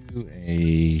 let's do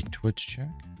a Twitch check.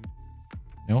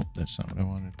 Nope, that's not what I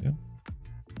wanted to do.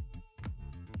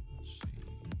 Let's see.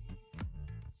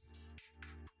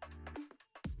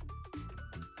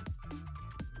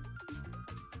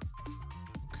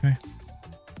 Okay.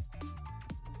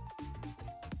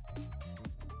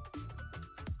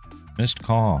 Missed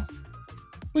call.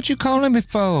 What you calling me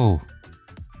for?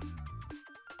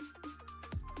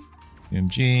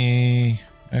 MG,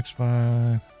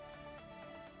 Xbox,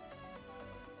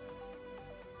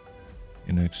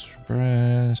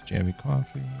 Express, Jammy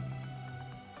Coffee.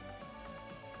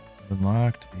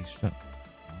 Unlocked a stuff.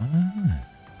 Ah.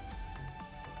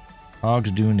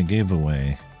 Dog's doing the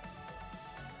giveaway.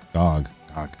 Dog.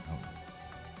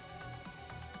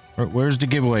 Where's the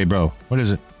giveaway, bro? What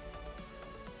is it?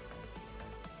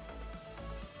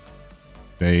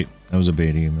 Bait. That was a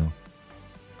bait email.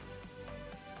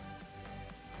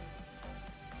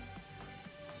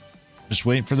 Just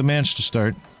waiting for the match to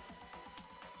start.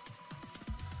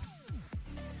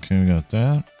 Okay, we got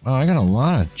that. Oh, I got a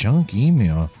lot of junk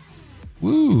email.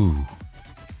 Woo!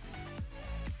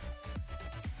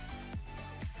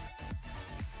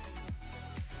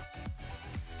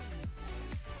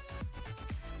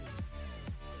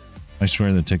 I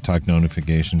swear the TikTok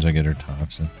notifications I get are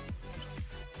toxic.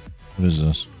 What is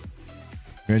this?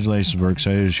 Congratulations, we're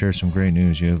excited to share some great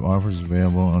news. You have offers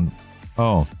available on...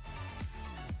 Oh.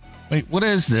 Wait, what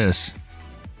is this?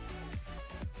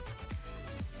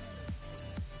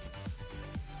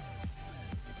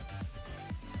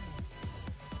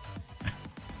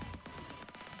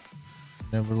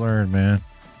 Never learned, man.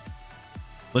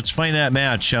 Let's find that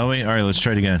match, shall we? Alright, let's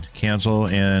try it again. Cancel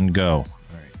and go.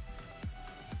 Alright.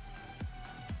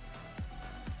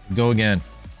 Go again.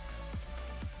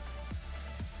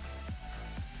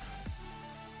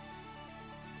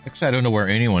 Actually, I don't know where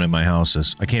anyone in my house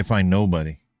is. I can't find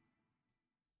nobody.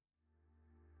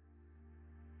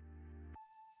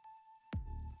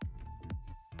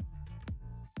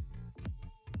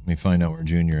 Let me find out where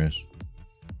Junior is.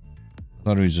 I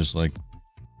thought he was just like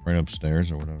right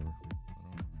upstairs or whatever.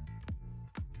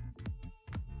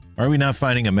 Why are we not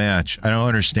finding a match? I don't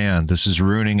understand. This is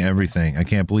ruining everything. I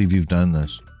can't believe you've done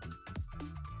this.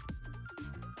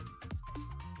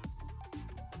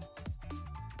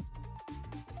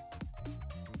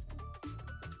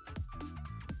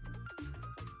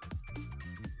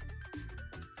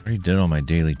 I already did all my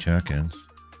daily check-ins.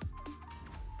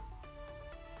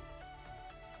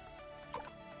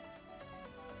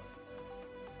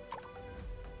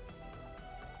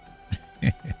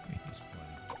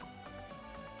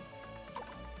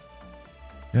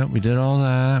 Yep, we did all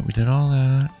that. We did all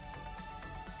that.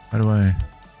 How do I...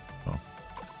 Oh.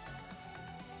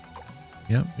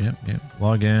 Yep.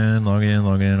 Log in.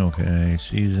 Okay,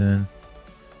 season.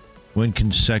 Win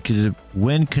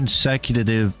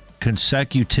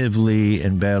consecutively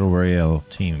in Battle Royale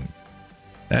team.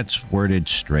 That's worded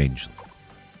strangely.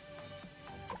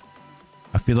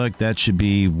 I feel like that should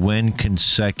be win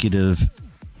consecutive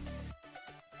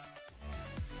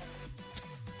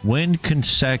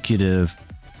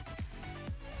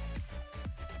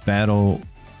Battle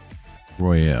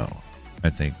Royale, I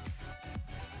think.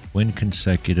 Win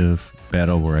consecutive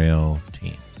Battle Royale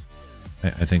teams.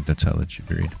 I think that's how that should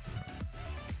be read.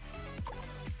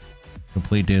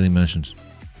 Complete daily missions.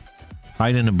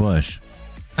 Hide in a bush.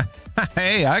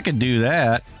 Hey, I could do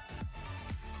that.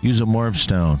 Use a morph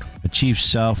stone. Achieve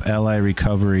self-ally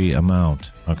recovery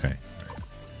amount. Okay.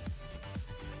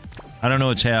 I don't know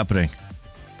what's happening.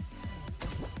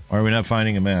 Why are we not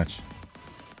finding a match?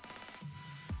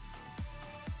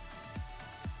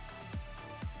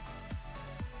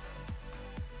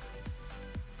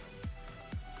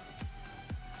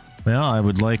 Well, I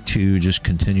would like to just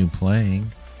continue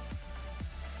playing.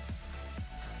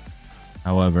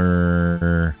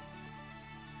 However,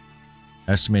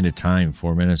 estimated time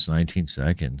 4 minutes 19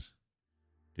 seconds.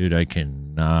 Dude, I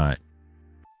cannot.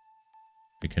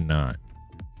 I cannot.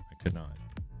 I could not.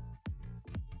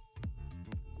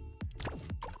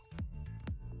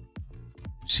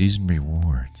 Season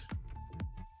rewards.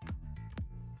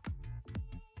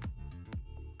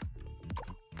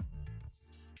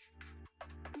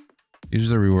 These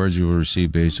are the rewards you will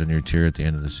receive based on your tier at the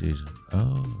end of the season.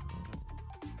 Oh.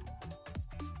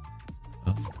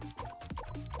 Oh.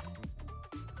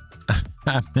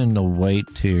 I'm in the white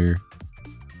tier.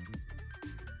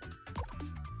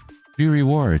 Few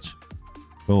rewards.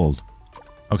 Gold.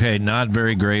 Okay, not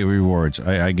very great rewards.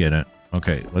 I get it.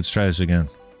 Okay, let's try this again.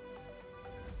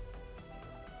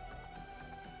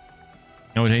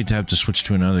 I would hate to have to switch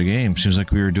to another game. Seems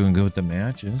like we were doing good with the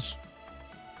matches.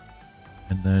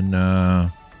 And then,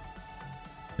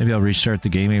 maybe I'll restart the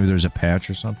game. Maybe there's a patch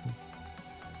or something.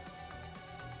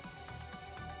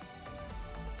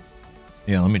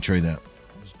 Yeah, let me try that.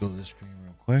 Let's go to this screen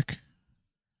real quick.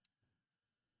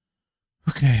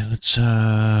 Okay, let's,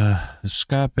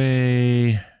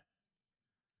 escape.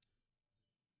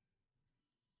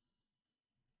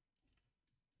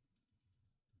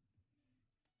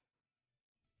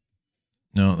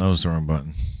 No, that was the wrong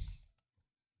button.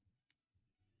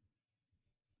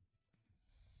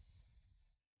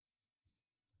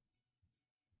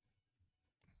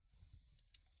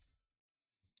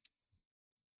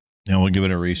 Yeah, we'll give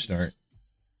it a restart.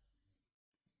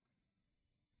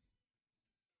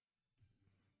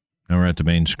 Now we're at the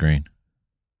main screen.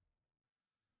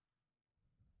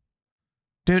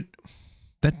 Dude,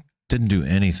 that didn't do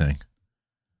anything.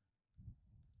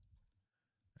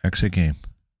 Exit game.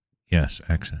 Yes,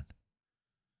 exit.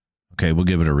 Okay, we'll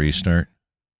give it a restart.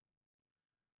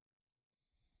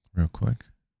 Real quick.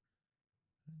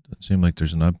 Doesn't seem like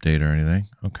there's an update or anything.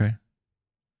 Okay.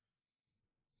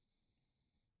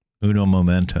 Uno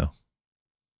momento.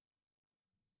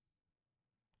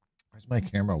 Where's my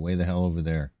camera? Way the hell over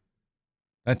there.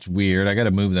 That's weird. I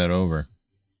gotta move that over.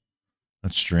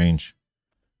 That's strange.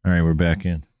 Alright, we're back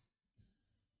in.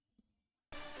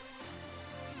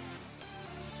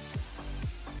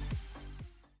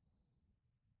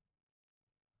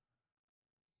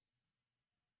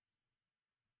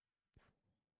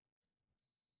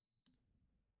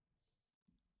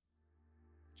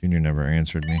 Junior never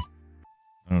answered me.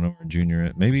 I don't know where Junior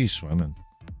is. Maybe he's swimming.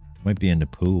 Might be in the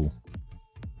pool.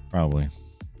 Probably.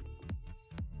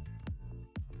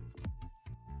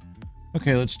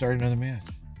 Okay, let's start another match.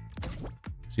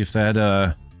 See if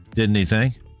that did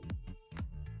anything.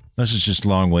 This is just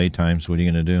long wait times. What are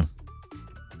you going to do?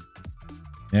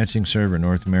 Matching server,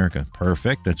 North America.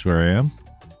 Perfect. That's where I am.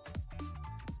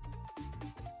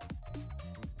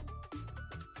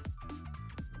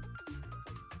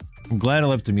 I'm glad I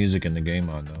left the music in the game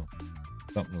on, though.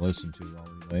 Something to listen to while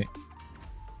we wait.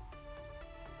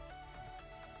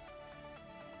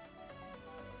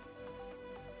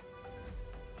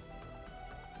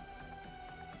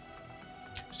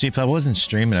 See, if I wasn't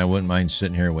streaming, I wouldn't mind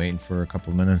sitting here waiting for a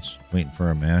couple minutes, waiting for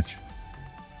a match.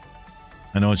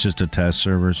 I know it's just a test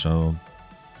server, so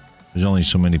there's only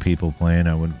so many people playing.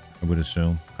 I would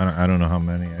assume. I don't know how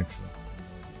many actually.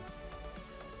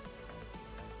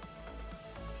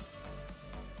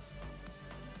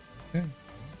 Okay,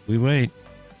 we wait.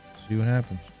 See what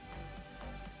happens.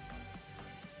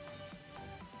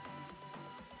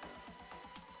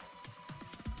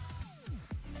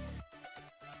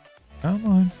 Come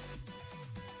on.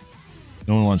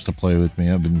 No one wants to play with me.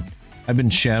 I've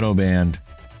been shadow banned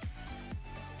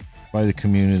by the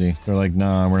community. They're like,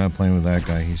 nah, we're not playing with that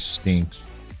guy. He stinks.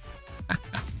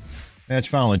 Match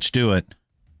found. Let's do it.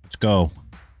 Let's go.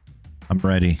 I'm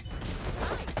ready.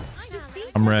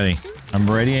 I'm ready. I'm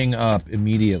readying up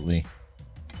immediately.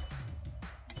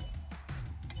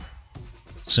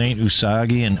 Saint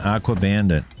Usagi and Aqua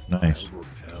Bandit. Nice.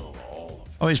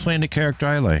 Oh, he's playing the character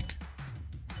I like.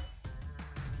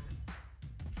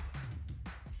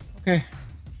 Okay.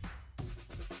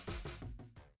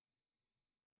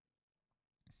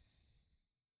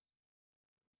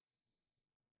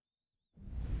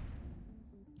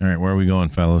 where are we going,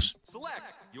 fellas?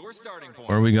 Select your starting point.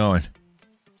 Where are we going?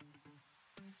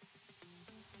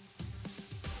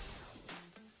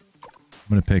 I'm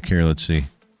gonna pick here. Let's see.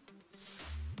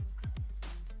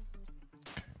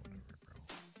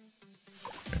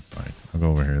 Okay, fine. I'll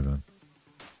go over here then.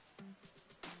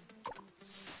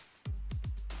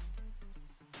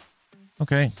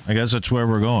 Okay, I guess that's where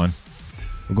we're going.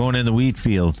 We're going in the wheat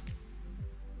field.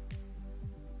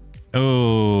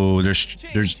 Oh, there's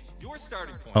Your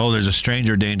starting point. oh, there's a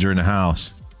stranger danger in the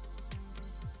house.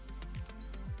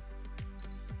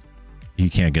 He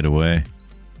can't get away.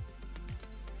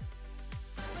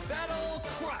 Battle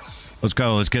crush. Let's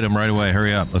go. Let's get him right away.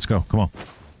 Hurry up. Let's go. Come on.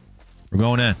 We're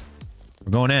going in.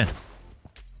 We're going in.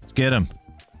 Let's get him.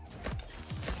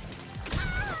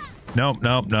 Nope,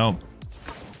 nope, nope.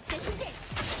 This is it.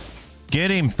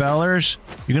 Get him, fellers.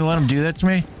 You gonna let him do that to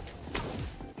me?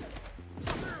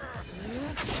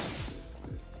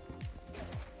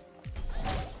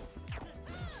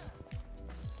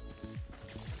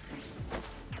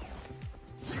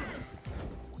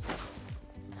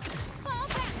 Fall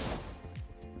back.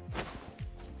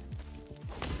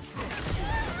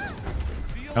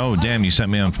 Oh, damn, you set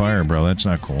me on fire, bro. That's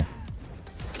not cool.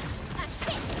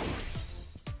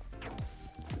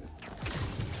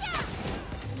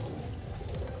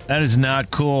 That is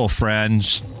not cool,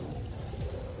 friends.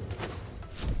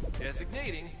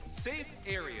 Designating safe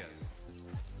areas.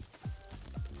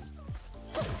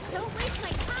 Don't waste my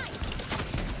time.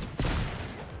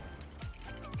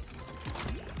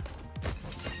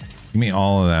 Give me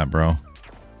all of that, bro.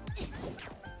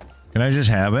 Can I just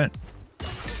have it?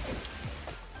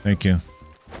 Thank you.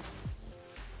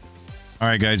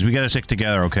 Alright, guys, we gotta stick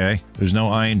together, okay? There's no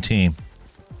I in team.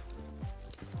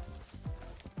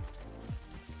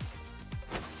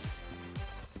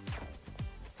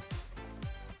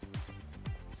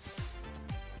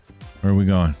 Where are we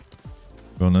going?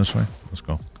 Going this way? Let's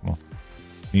go. Come on.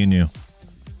 Me and you.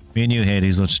 Me and you,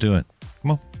 Hades. Let's do it.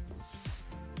 Come on.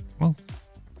 Come on.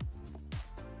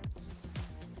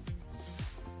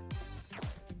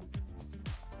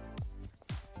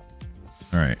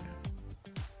 All right.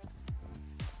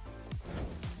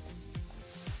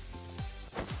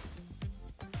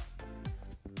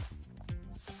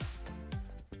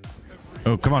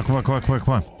 Oh, come on, come on, come on, come on,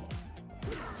 come on.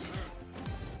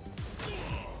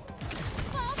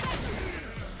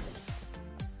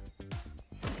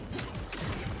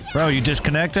 Bro, you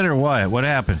disconnected or what? What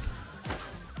happened?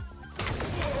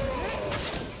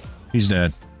 He's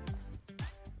dead.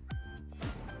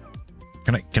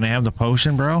 Can I have the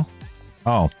potion, bro?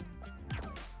 Oh.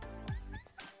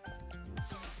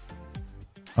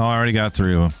 Oh, I already got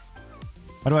through him.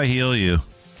 How do I heal you?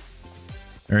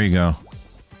 There you go.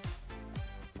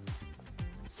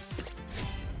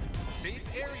 Safe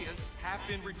areas have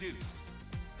been reduced.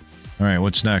 All right,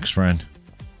 what's next, friend?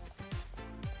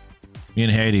 Me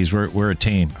and Hades, we're a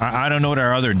team. I don't know what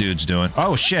our other dude's doing.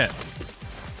 Oh, shit.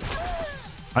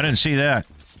 I didn't see that.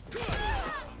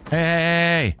 Hey,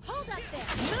 hey, hey. Hold up there.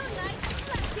 Moonlight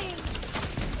blessing.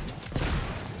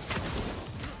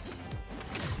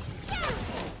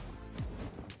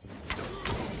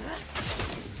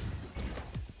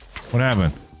 What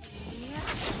happened?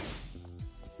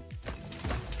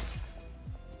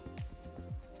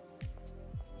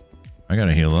 I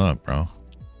gotta heal up, bro.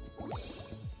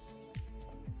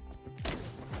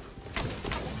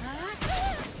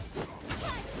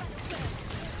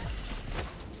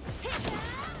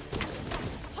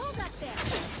 Hold up there.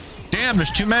 Damn,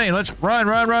 there's too many. Let's run,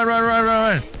 run, run, run, run,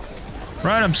 run, run.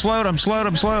 Run, I'm slowed, I'm slowed,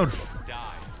 I'm slowed.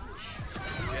 Die.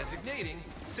 Designating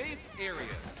safe areas.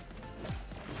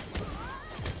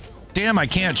 Damn, I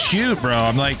can't shoot, bro.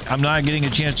 I'm not getting a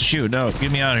chance to shoot. No,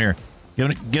 get me out of here.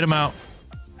 Get him out.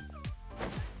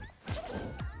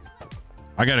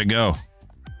 I gotta go.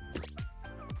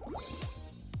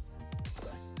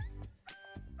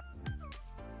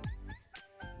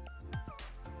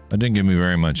 That didn't give me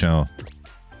very much health.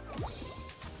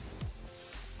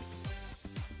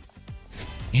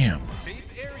 Damn. Safe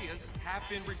areas have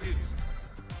been reduced.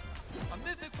 A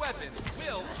mythic weapon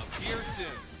will appear soon.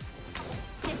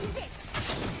 This is it.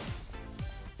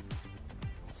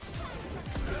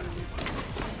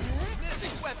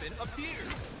 Mythic weapon appeared.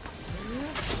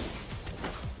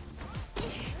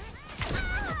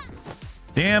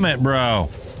 Damn it, bro.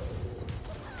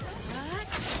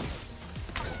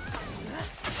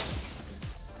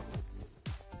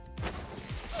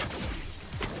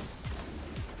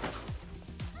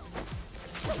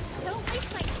 Don't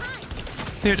waste my time.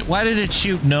 Dude, why did it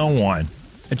shoot no one?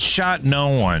 It shot no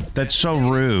one. That's so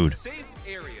rude. Safe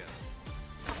areas.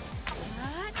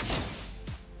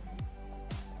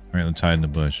 All right, let's hide in the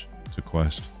bush.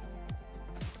 quest.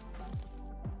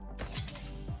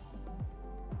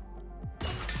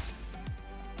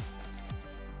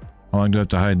 How long do I have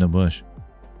to hide in the bush?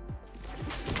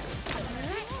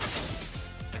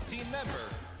 A team member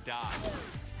died.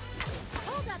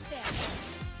 Hold up there.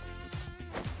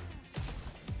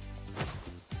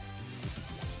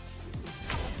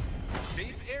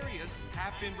 Safe areas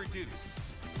have been reduced.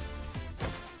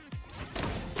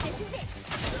 This is it.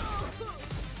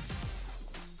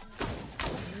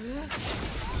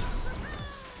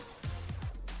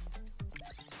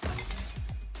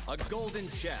 A golden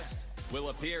chest will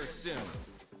appear soon.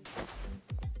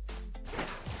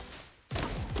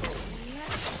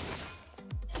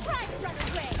 Try to run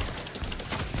away.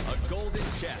 A golden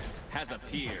chest has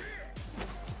appeared.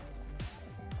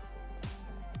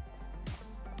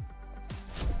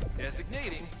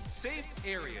 Designating safe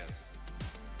areas.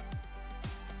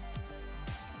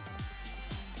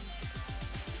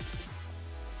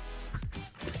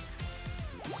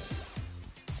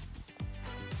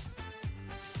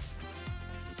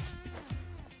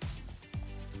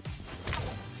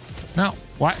 No,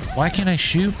 why can't I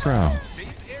shoot, bro?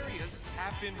 Safe areas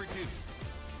have been reduced.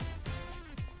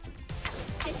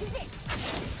 This is it.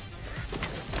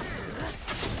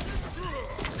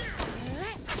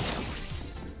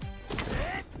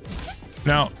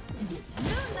 No.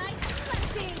 Moonlight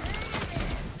blessing.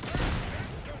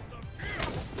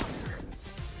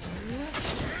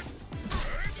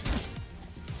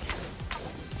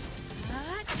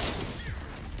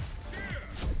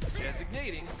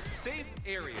 Designating safe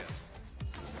areas.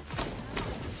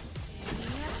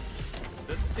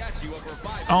 The statue of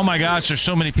revival. Oh my gosh, there's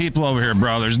so many people over here,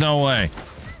 bro. There's no way.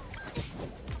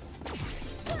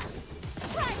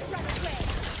 Try to run away.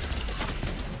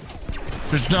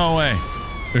 There's no way.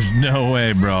 There's no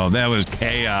way, bro. That was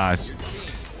chaos. Your team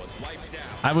was wiped out.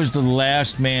 I was the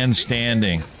last man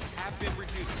standing. Have been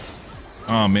reduced.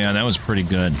 Oh man, that was pretty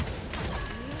good.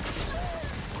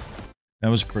 That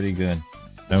was pretty good.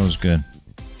 That was good.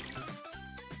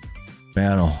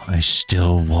 Battle. I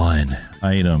still won.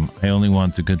 Item. I only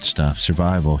want the good stuff.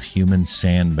 Survival. Human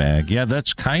sandbag. Yeah,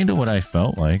 that's kind of what I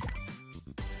felt like.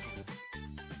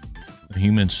 A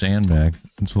human sandbag.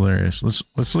 It's hilarious.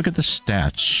 Let's look at the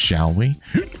stats, shall we?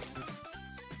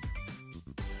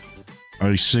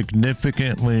 I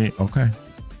significantly okay.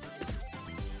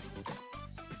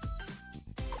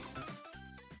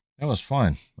 That was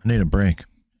fun. I need a break.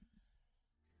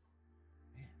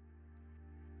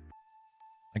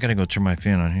 I gotta go turn my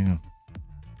fan on. Hang on.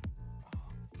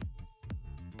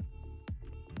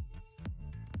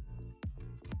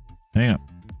 Hang on.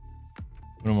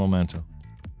 Put a memento.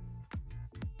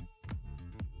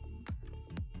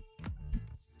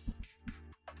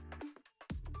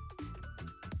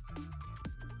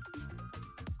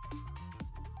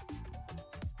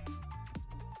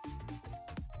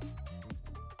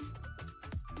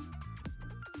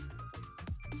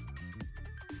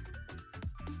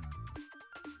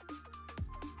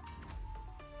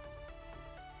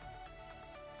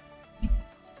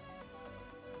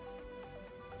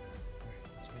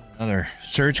 Another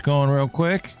search going real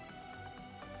quick.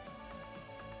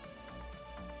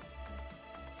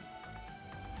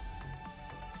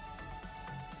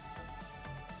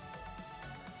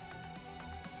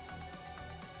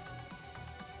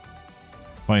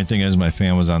 Funny thing is, my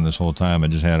fan was on this whole time. I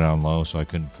just had it on low, so I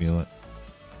couldn't feel it.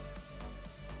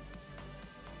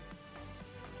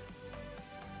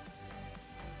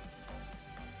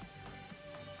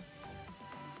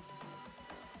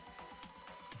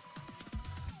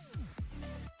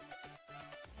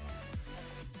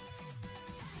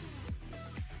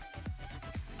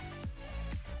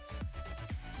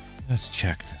 Let's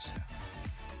check this out.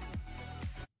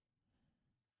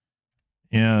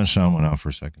 Yeah, the sound went out for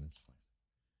a second. It's fine.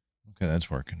 Okay, that's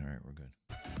working. All right, we're good.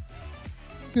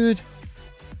 Good.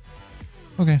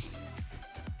 Okay.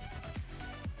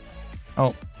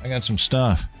 Oh, I got some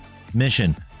stuff.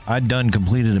 Mission. I done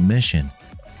completed a mission.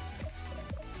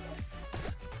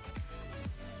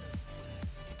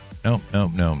 Nope,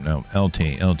 nope, nope, nope.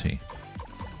 LT.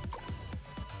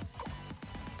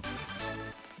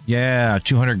 Yeah,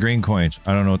 200 green coins.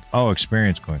 I don't know. Oh,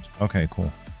 experience coins. Okay,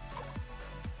 cool.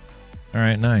 All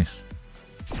right, nice.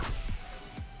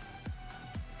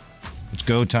 It's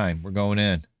go time. We're going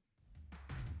in.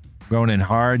 Going in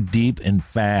hard, deep, and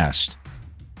fast.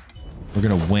 We're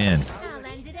gonna win. I'll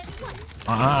end it at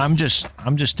once.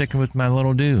 I'm just sticking with my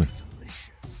little dude. I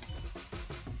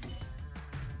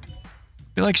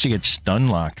feel like she gets stun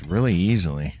locked really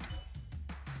easily.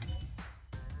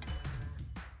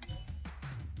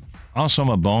 Also, I'm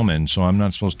a bowman, so I'm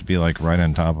not supposed to be like right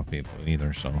on top of people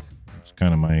either. So it's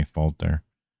kind of my fault there.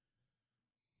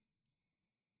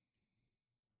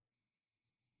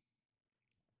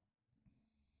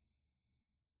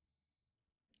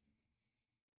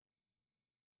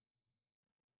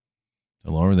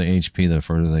 The lower the HP, the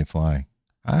further they fly.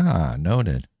 Ah,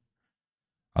 noted.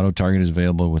 Auto target is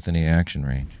available within the action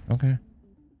range. Okay.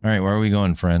 All right, where are we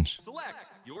going, friends? Select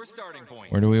your starting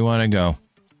point. Where do we want to go?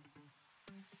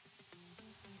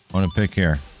 I want to pick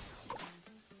here.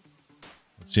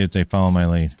 Let's see if they follow my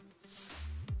lead.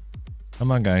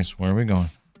 Come on, guys. Where are we going?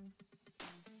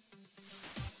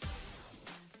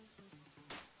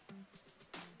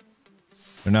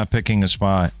 They're not picking a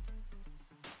spot.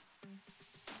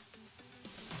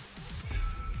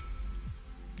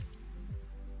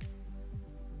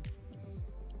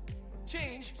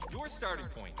 Change your starting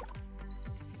point.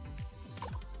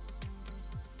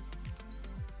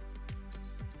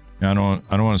 I don't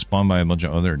want to spawn by a bunch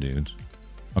of other dudes.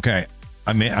 Okay,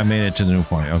 I made it to the new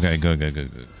point. Okay, good.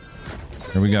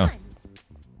 Here we go.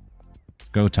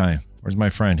 Go time. Where's my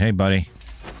friend? Hey, buddy.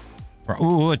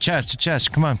 Ooh, a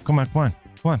chest. Come on.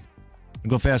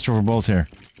 Go faster. We're both here.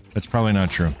 That's probably not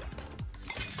true.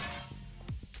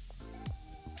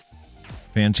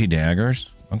 Fancy daggers.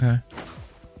 Okay.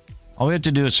 All we have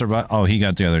to do is survive. Oh, he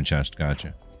got the other chest.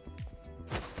 Gotcha.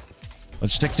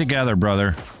 Let's stick together,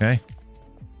 brother. Okay.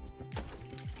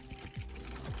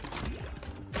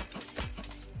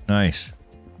 Nice.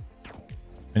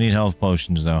 I need health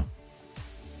potions, though.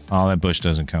 Oh, that bush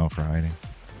doesn't count for hiding.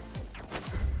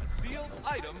 A sealed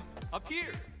item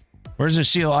appeared. Where's the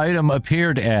sealed item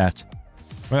appeared at?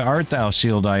 Where art thou,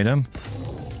 sealed item?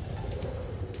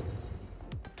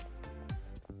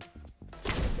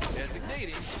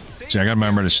 Designating safe See, I gotta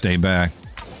remember to stay back.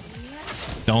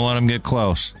 Don't let them get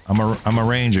close. I'm a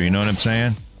ranger, you know what I'm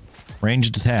saying?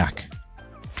 Ranged attack.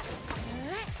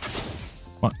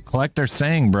 What? Collect their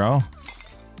thing, bro.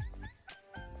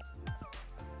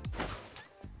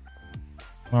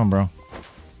 Come on, bro.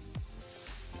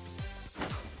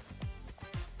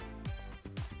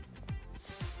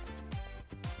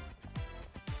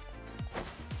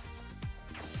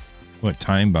 What,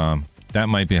 time bomb? That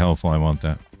might be helpful. I want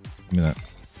that. Give me that.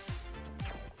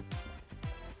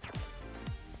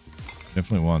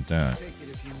 Definitely want that. Take it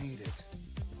if you need it.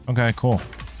 Okay, cool.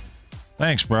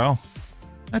 Thanks, bro.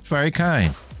 That's very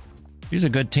kind. He's a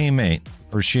good teammate.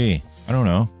 Or she. I don't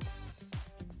know.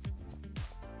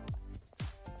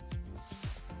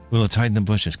 Ooh, let's hide in the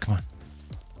bushes. Come on.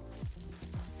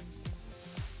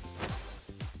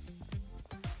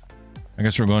 I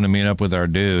guess we're going to meet up with our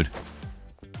dude.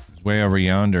 He's way over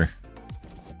yonder.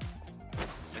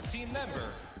 A team member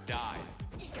died.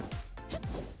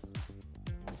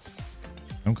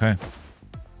 Okay.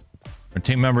 Our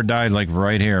team member died like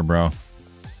right here, bro.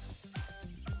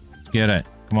 Let's get it.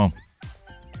 Come on.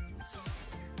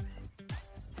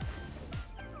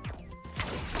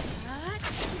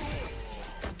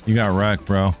 You got wrecked,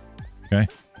 bro. Okay.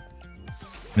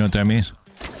 You know what that means?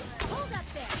 Hold up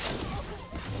there.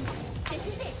 This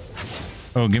is it.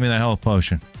 Oh, give me that health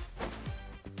potion.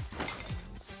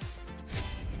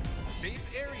 Safe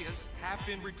areas have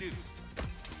been reduced.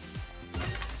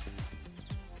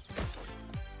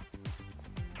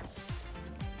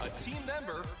 A team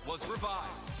member was revived.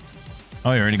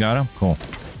 Oh, you already got him? Cool.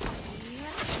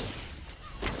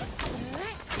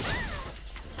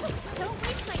 Don't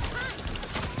waste my time.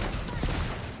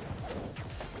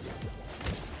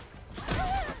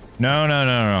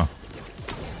 No.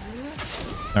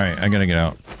 Alright, I gotta get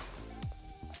out.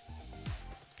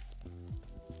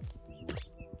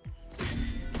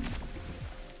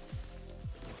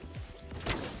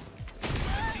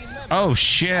 Team member Oh,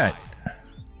 shit.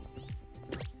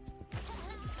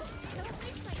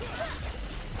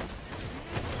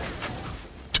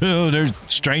 Dude, there's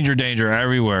stranger danger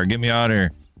everywhere. Get me out of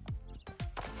here.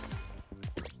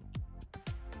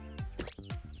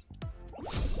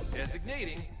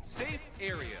 designating safe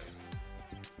areas.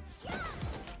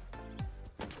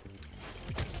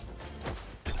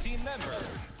 The team member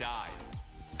died.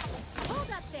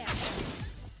 Hold up there.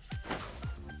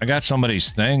 I got somebody's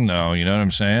thing, though. You know what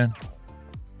I'm saying?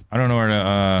 I don't know where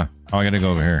to, oh, I gotta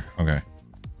go over here. Okay.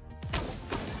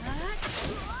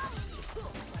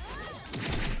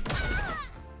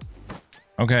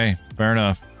 Okay, fair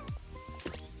enough.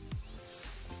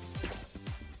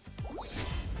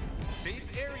 Safe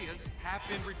areas have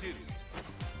been reduced.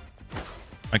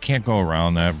 I can't go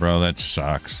around that, bro. That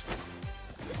sucks.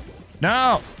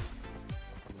 No!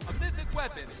 A mythic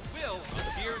weapon will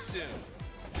appear soon.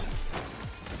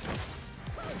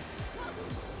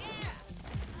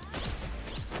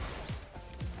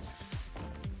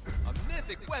 A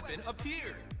mythic weapon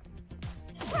appeared.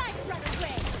 Try to run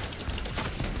away.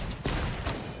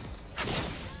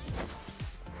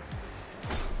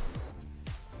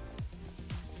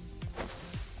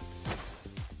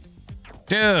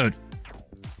 Dude.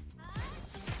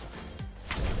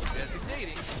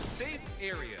 Designating safe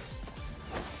areas.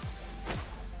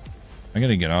 I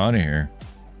gotta get out of here.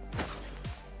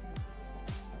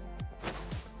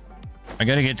 I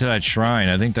gotta get to that shrine.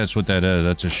 I think that's what that is.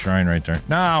 That's a shrine right there.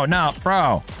 No, no,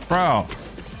 bro. Bro.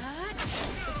 What?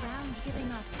 The ground's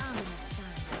giving off ominous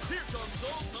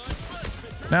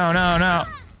signs. No, no, no.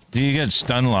 You get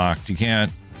stun locked. You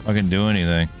can't fucking do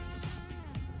anything.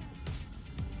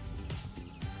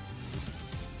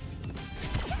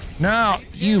 No,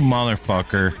 you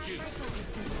motherfucker. A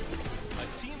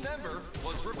team member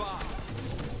was revived.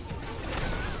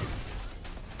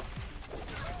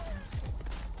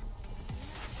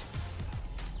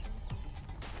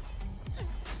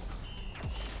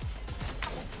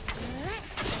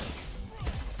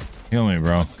 Kill me,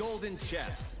 bro. Golden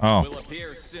chest Oh. will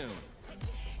appear soon.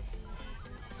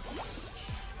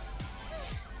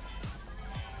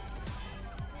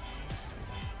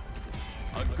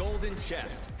 A golden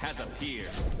chest has appeared.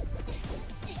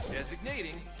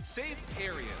 Designating safe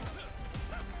areas.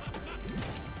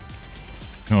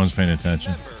 No one's paying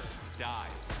attention. Member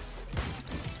died.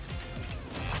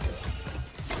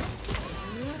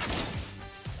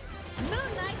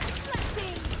 Moonlight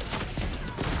flexing.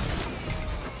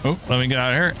 Oh, let me get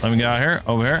out of here. Let me get out of here.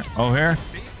 Over here. Over here.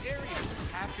 Safe areas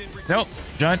have been reduced. Nope.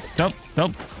 John. Nope.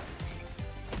 Nope.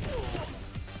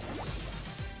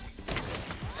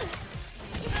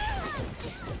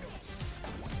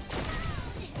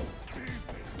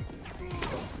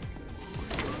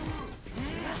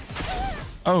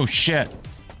 Oh, shit. Don't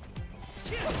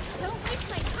waste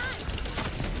my time.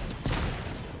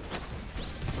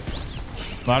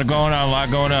 A lot going on. A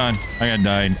lot going on. I got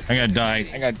died. I got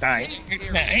died. I got died. The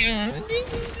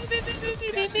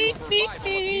statue of revival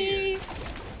appeared.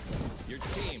 Your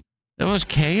team That was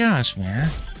chaos, man.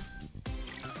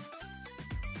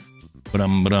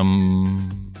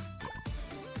 Ba-dum.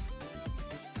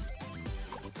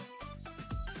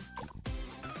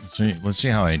 Let's see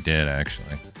how I did,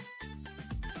 actually.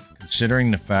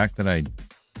 Considering the fact that I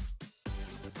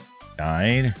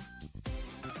died,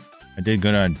 I did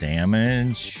good on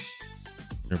damage,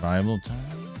 survival time.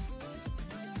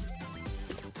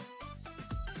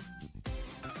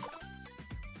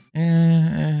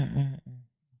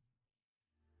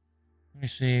 Let me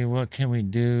see, what can we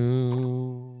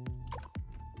do?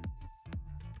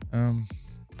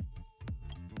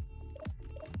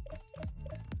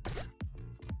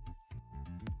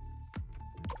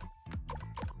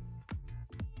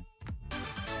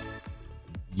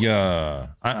 Yeah,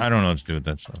 I don't know what to do with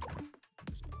that stuff.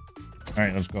 All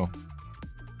right, let's go.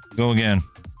 Go again.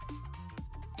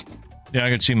 Yeah, I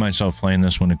could see myself playing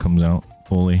this when it comes out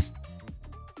fully.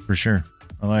 For sure.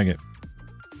 I like it.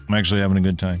 I'm actually having a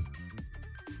good time.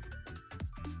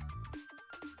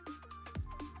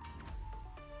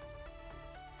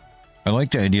 I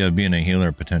like the idea of being a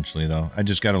healer potentially, though. I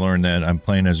just got to learn that I'm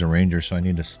playing as a ranger, so I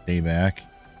need to stay back.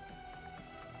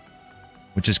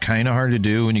 Which is kind of hard to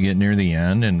do when you get near the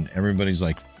end and everybody's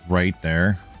like right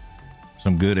there.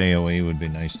 Some good AoE would be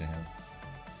nice to have.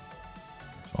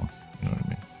 So, you know what I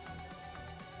mean?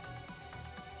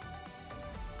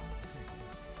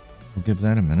 We'll give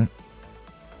that a minute.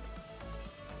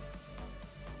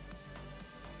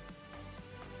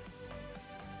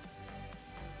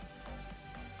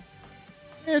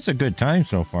 Yeah, it's a good time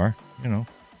so far, you know.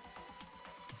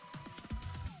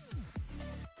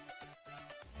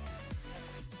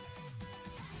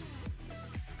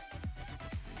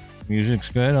 Music's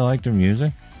good. I like the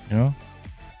music, you know.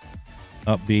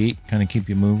 Upbeat, kind of keep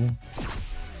you moving.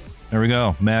 There we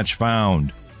go. Match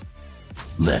found.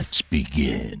 Let's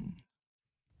begin.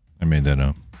 I made that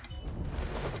up.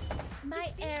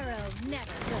 My arrow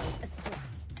never goes astray.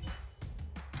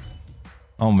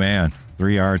 Oh man,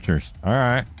 3 archers. All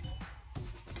right.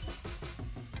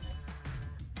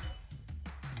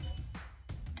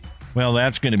 Well,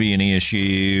 that's going to be an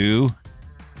issue.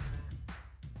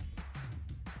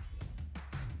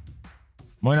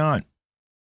 Why not?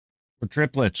 We're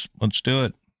triplets. Let's do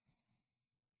it.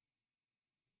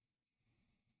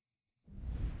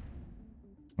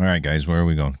 All right, guys, where are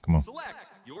we going? Come on. select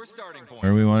your starting point.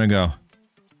 Where do we want to go?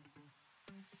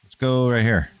 Let's go right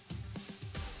here.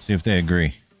 See if they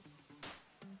agree.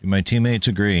 Do my teammates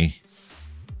agree?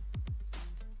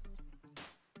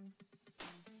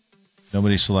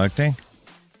 Nobody selecting?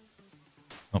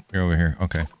 Oh, you're over here.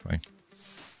 Okay, fine.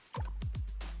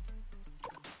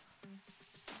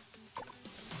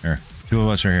 Here. 2 of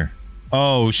us are here.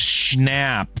 Oh,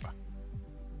 snap.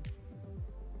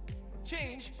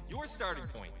 Change your starting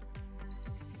point.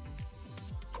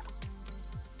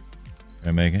 Can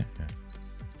I make it? Yeah.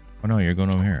 Oh, no, you're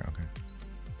going over here. Okay.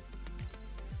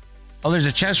 Oh, there's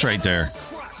a chest right there.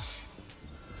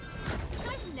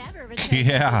 I've never returned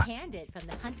Yeah. handed from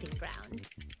the hunting ground.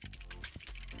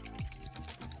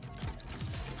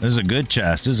 This is a good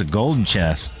chest. This is a golden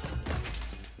chest.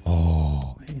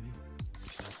 Oh, baby.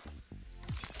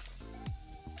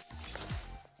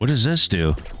 What does this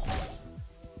do?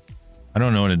 I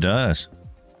don't know what it does.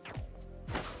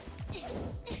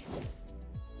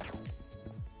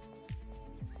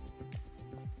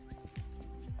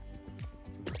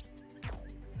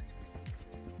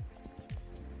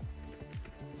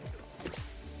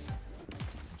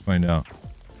 Let's find out.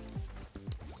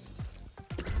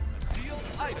 A sealed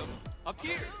item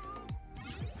appeared.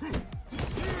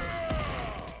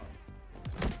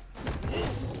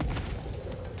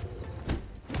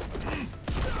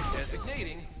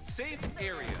 Designating safe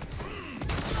areas.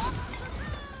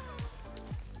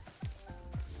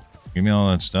 Give me all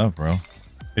that stuff, bro.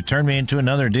 It turned me into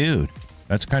another dude.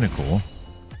 That's kind of cool.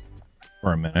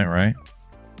 For a minute, right?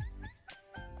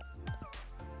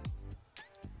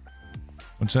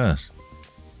 What's this?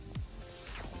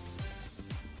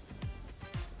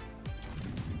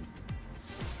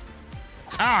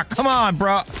 Ah, come on,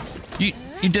 bro. You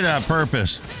did it on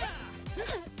purpose.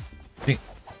 See-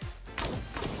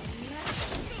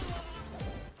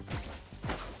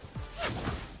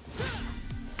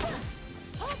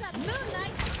 Hold up,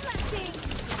 moonlight blessing.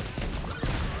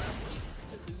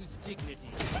 To lose dignity.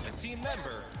 A team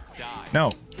member died. No.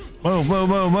 Whoa, whoa,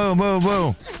 whoa, whoa, whoa,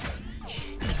 whoa.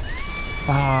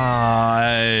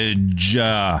 Fudge.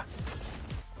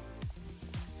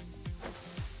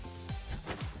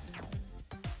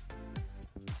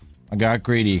 I got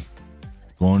greedy.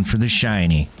 Going for the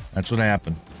shiny. That's what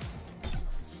happened.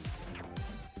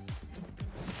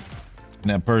 And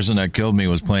that person that killed me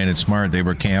was playing it smart. They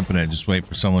were camping it. Just wait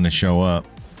for someone to show up.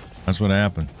 That's what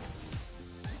happened.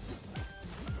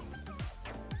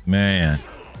 Man.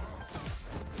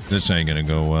 This ain't gonna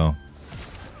go well.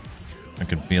 I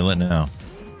can feel it now.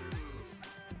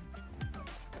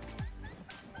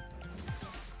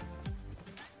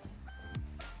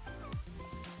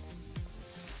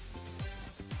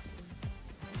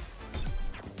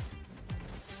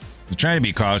 I'm trying to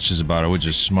be cautious about it, which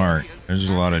is smart. There's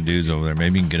a lot of dudes over there.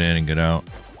 Maybe you can get in and get out.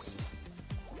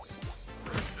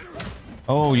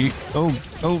 Oh,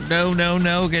 no, no,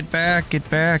 no. Get back, get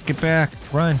back, get back.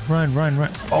 Run, run, run, run.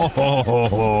 Oh, ho, ho,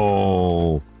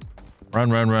 ho. Run,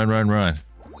 run, run, run, run.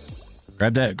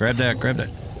 Grab that, grab that, grab that.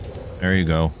 There you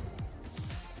go.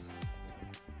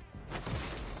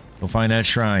 Go find that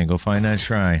shrine. Go find that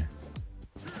shrine.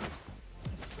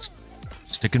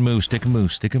 Stick and move, stick and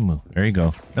move, stick and move. There you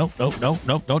go. Nope, nope, nope,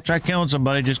 nope. Don't try killing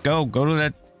somebody. Just go. Go to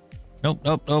that. Nope,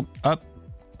 nope, nope. Up,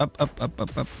 up, up, up,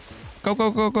 up, up. Go, go,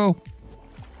 go, go.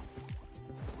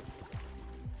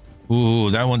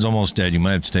 Ooh, that one's almost dead. You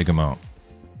might have to take him out.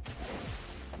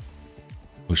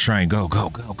 Oh, shrine. Go, go,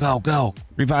 go, go, go.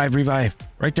 Revive, revive.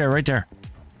 Right there, right there.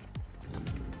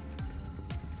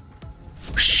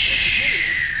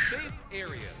 Safe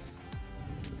areas.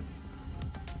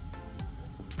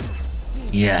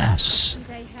 Yes.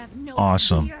 They have no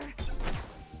Awesome. fear.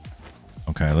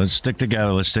 Okay, let's stick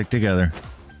together. Let's stick together.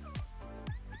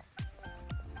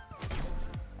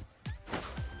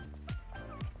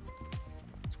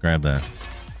 Let's grab that.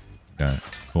 Got it.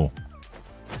 Cool.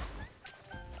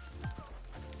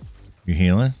 You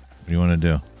healing? What do you want to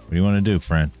do? What do you want to do,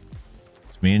 friend?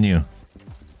 It's me and you.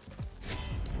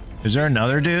 Is there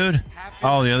another dude?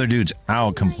 Oh, the other dude's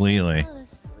out completely. Fall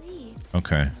asleep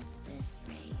Okay. at this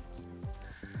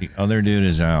rate. The other dude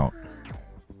is out.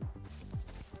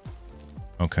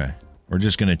 Okay. We're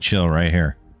just going to chill right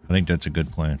here. I think that's a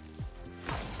good plan.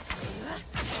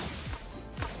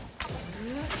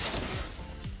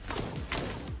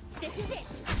 This is it.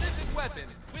 Mythic weapon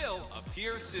will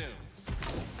appear soon.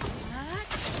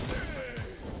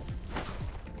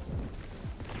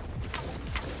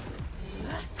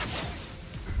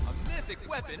 A mythic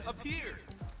weapon appeared.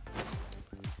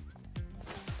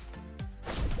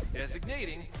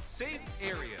 Designating safe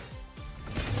areas.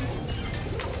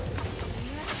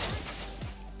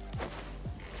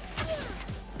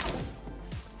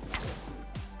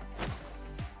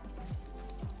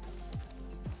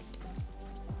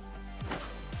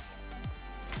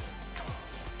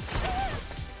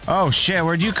 Oh shit,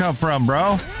 where'd you come from,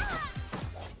 bro?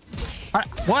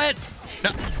 What?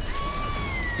 No.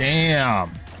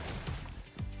 Damn.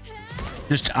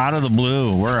 Just out of the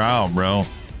blue. We're out, bro.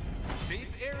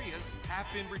 Safe areas have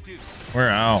been reduced. We're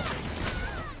out.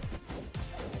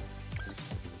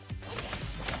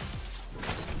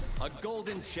 A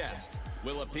golden chest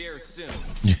will appear soon.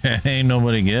 Yeah, ain't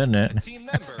nobody getting A it. team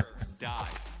member died.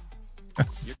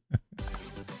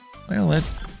 Well,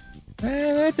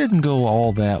 that didn't go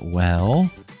all that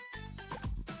well.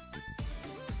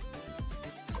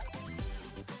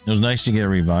 It was nice to get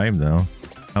revived, though.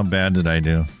 How bad did I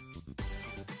do?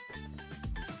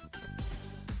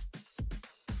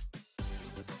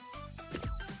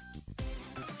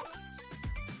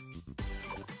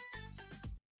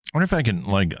 I wonder if I can,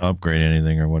 like, upgrade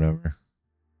anything or whatever.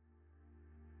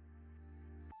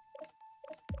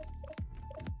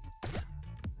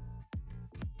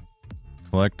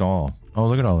 Collect all. Oh,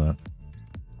 look at all that.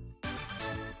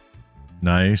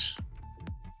 Nice.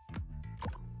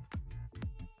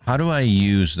 How do I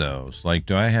use those? Like,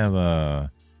 do I have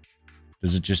a...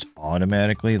 Does it just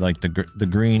automatically... Like, the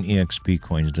green EXP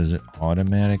coins, does it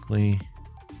automatically...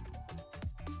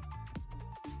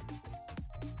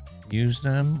 use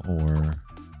them, or...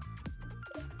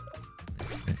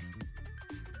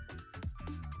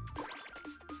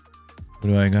 What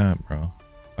do I got, bro?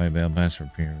 Buy Battle Pass for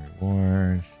premium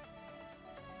rewards.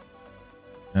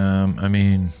 I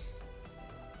mean...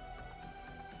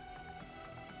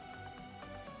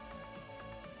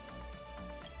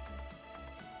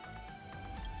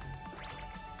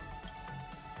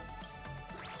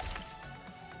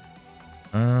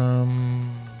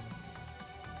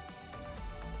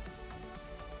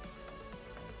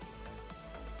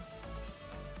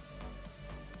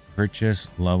 Purchase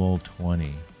level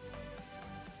 20.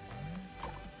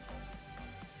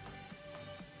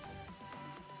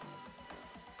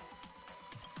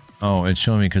 Oh, it's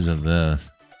showing me because of this.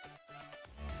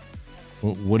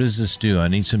 What does this do? I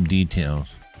need some details.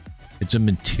 It's a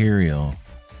material.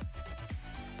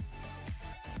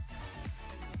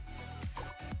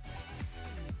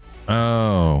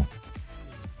 Oh.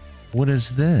 What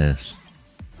is this?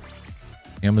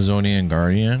 Amazonian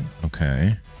Guardian?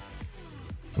 Okay.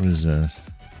 What is this?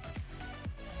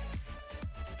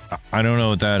 I don't know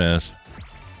what that is.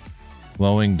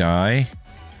 Glowing dye?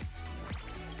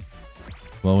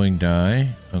 Glowing dye?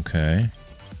 Okay.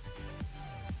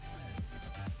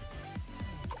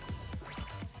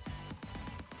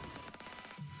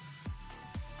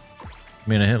 I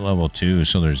mean, I hit level 2,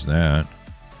 so there's that.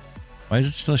 Why is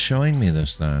it still showing me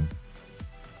this then?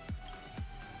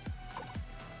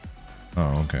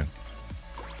 Oh, okay.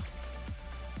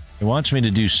 It wants me to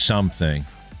do something.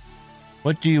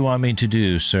 What do you want me to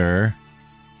do, sir?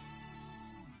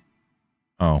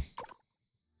 Oh.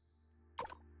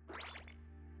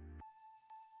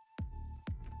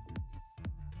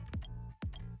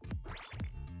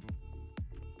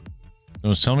 It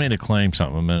was telling me to claim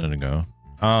something a minute ago.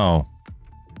 Oh.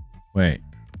 Wait.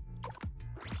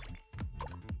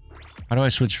 How do I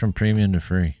switch from premium to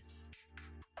free?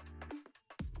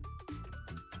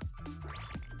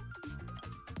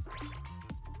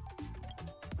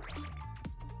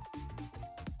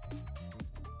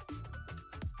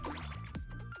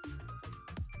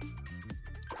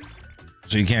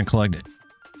 So you can't collect it.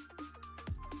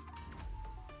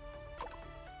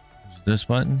 This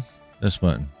button? This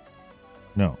button.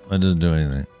 No, that doesn't do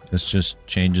anything. This just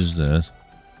changes this.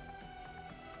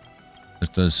 This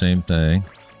does the same thing.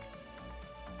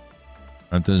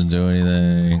 That doesn't do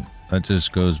anything. That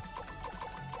just goes...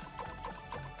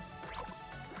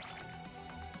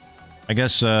 I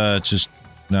guess it's just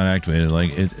not activated.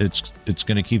 Like, it's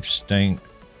going to keep staying...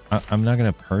 I'm not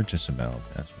going to purchase a battle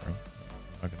pass, bro.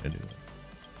 I'm not going to do that.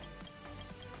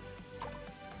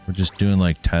 We're just doing,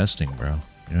 like, testing, bro.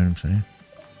 You know what I'm saying?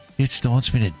 It still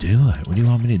wants me to do it. What do you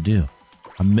want me to do?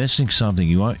 I'm missing something.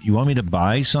 You want me to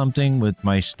buy something with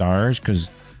my stars? Because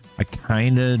I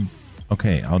kind of...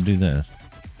 Okay, I'll do this.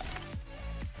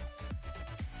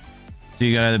 So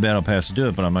you gotta have the battle pass to do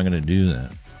it, but I'm not going to do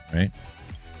that. Right?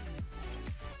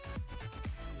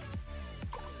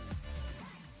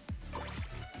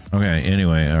 Okay,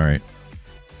 anyway, alright.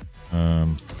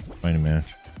 Find a match.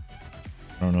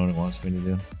 I don't know what it wants me to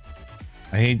do.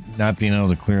 I hate not being able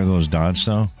to clear those dots,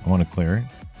 though. I want to clear it.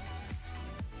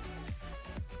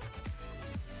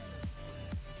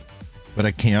 But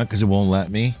I can't because it won't let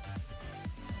me.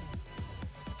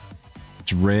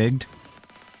 It's rigged.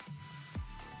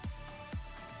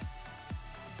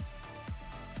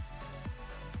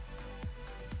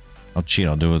 I'll cheat.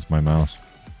 I'll do it with my mouse.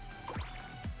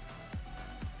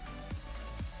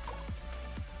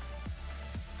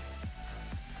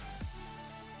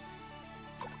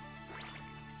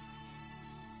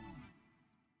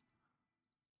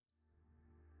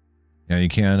 Yeah, you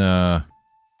can't,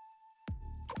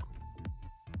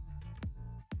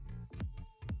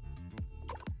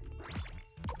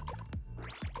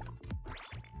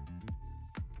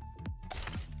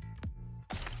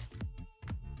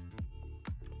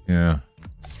 Yeah.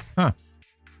 Huh.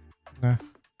 Okay.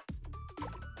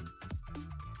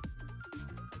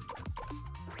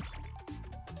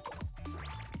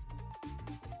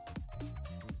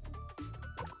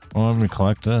 Well, let me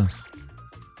collect this.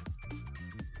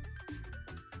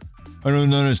 I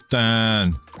don't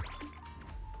understand.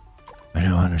 I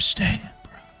don't understand,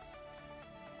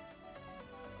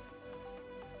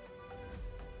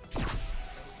 bro.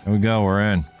 There we go, we're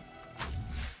in.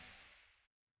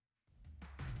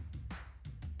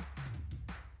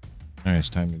 Alright, it's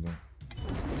time to go.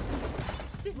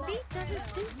 Defeat doesn't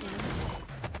suit me.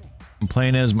 I'm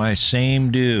playing as my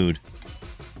same dude.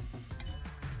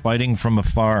 Fighting from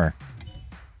afar.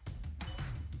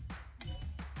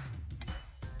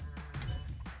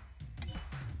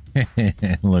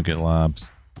 Look at Lobs.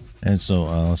 That's so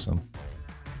awesome.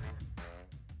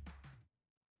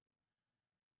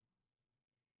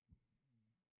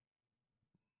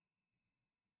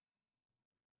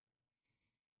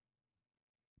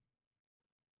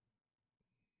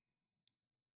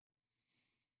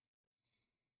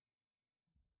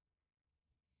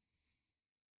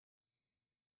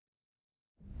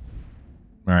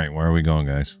 All right, where are we going,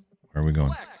 guys? Where are we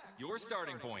going? Select your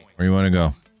starting point. Where you want to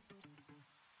go?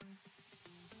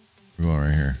 We're going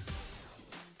right here.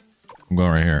 I'm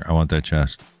going right here. I want that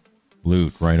chest.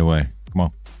 Loot right away. Come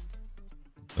on.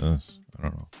 This? I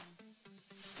don't know.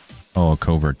 Oh, a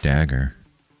covert dagger.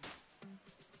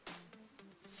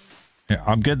 Yeah,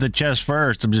 I'm getting the chest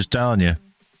first. I'm just telling you.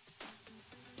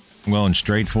 I'm going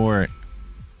straight for it.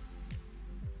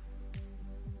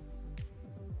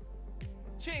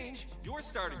 Change your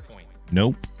starting point.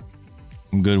 Nope.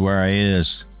 I'm good where I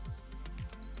is.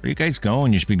 Where are you guys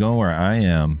going? You should be going where I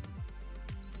am.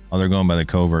 Oh, they're going by the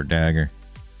covert dagger.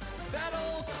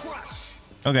 Battle crush.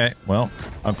 Okay, well,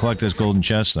 I'll collect this golden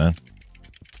chest then.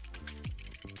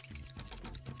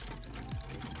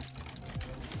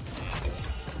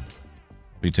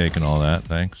 Be taking all that,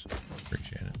 thanks.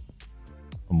 Appreciate it.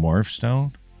 A morph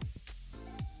stone?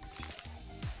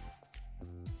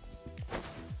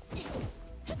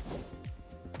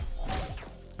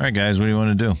 Alright guys, what do you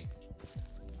want to do?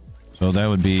 So that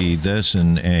would be this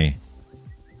and A.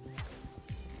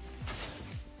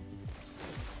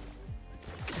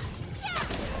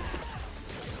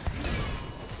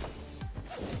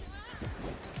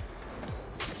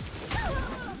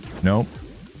 Nope.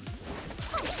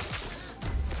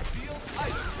 Sealed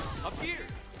item appear.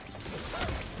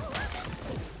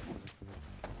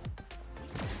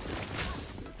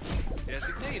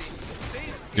 Designating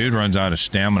safe. Dude runs out of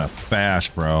stamina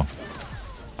fast, bro.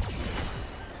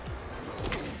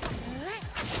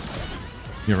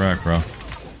 Get wrecked, bro.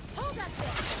 Hold up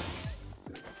there.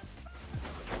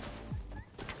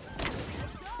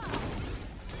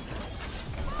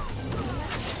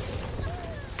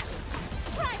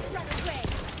 Try to run away.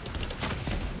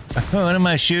 What am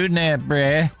I shooting at,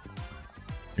 bruh?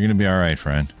 You're gonna be alright,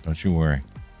 friend. Don't you worry.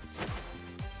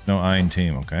 No iron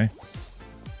team, okay?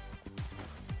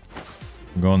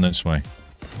 I'm going this way.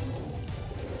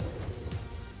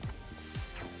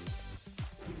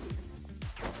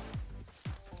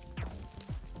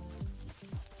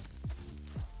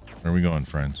 Where are we going,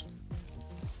 friends?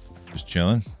 Just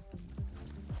chilling?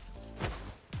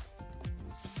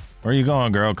 Where are you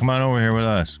going, girl? Come on over here with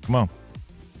us. Come on.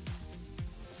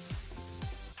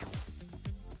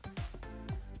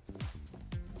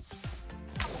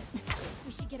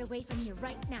 We should get away from here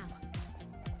right now.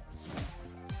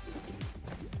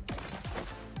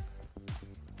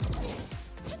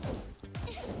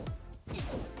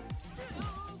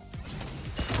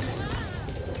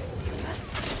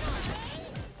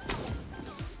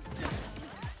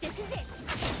 This is it.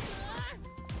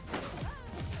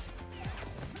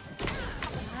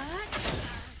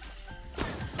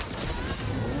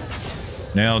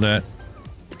 Nailed it.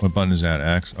 What button is that?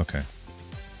 X? Okay.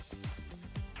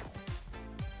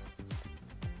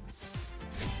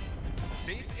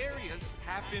 Safe areas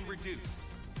have been reduced.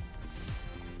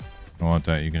 I want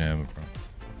that. You can have it, bro.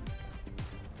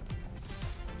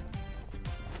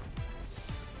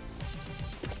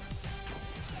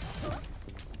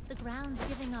 The ground's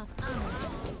giving off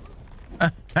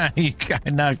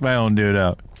I knocked my own dude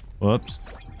out. Whoops.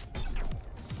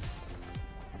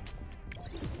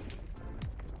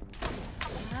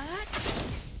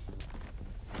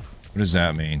 What does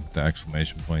that mean? The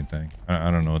exclamation point thing.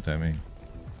 I don't know what that means.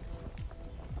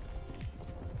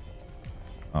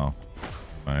 Oh.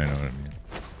 I know what it means.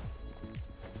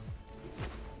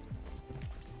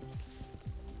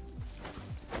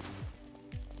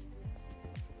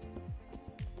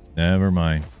 Never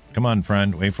mind. Come on,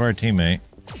 friend. Wait for our teammate.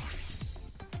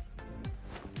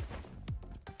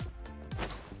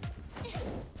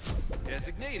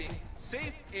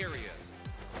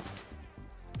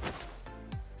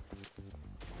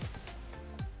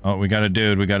 Oh, we got a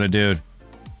dude. We got a dude.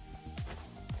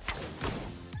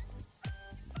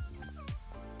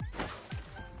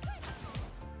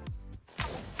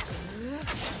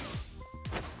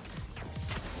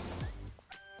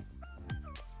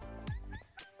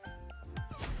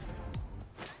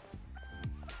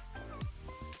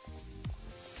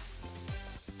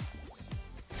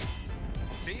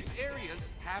 Safe areas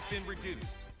have been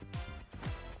reduced.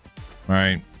 All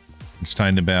right. It's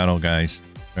time to battle, guys.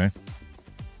 Okay.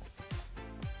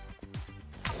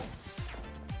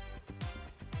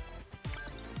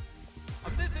 A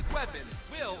mythic weapon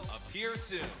will appear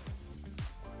soon.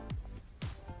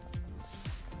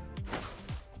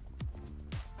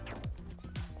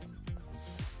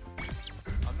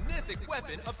 A mythic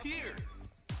weapon appeared.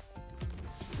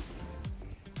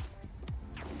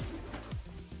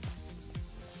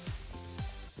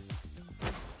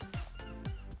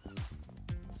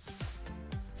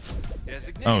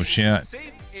 Oh, shit.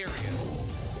 Safe area.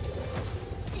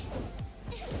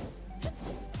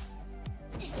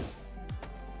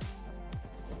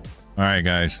 All right,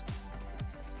 guys.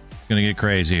 It's gonna get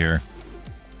crazy here.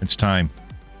 It's time.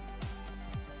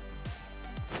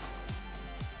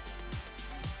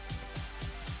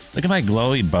 Look at my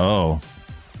glowy bow.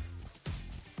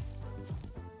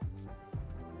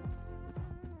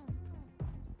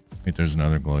 Wait, there's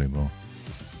another glowy bow.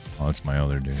 Oh, that's my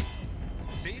other dude.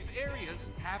 Safe areas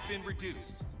have been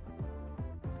reduced.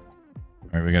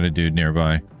 All right, we got a dude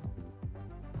nearby.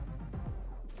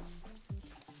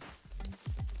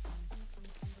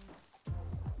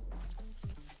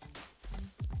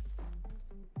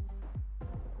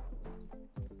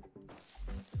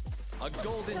 A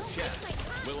golden chest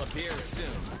will appear soon.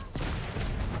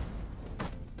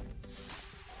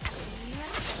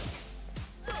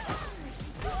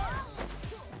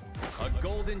 A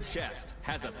golden chest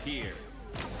has appeared.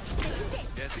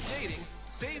 Designating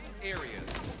safe areas.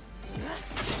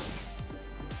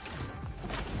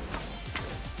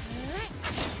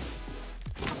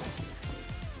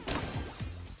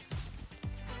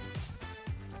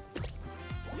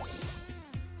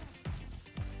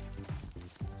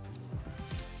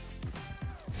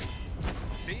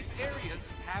 Safe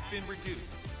areas have been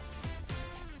reduced.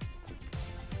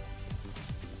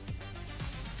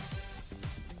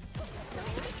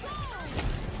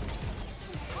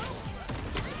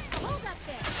 Hold up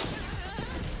there.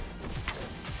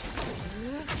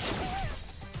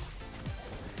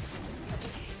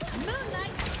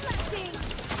 Moonlight blessing.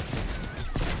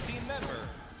 Team member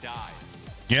died.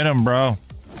 Get him, bro.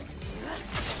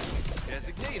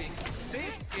 Designating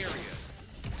safe areas.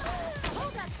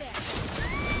 Hold up there.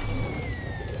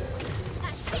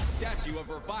 A statue of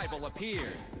revival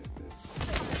appeared.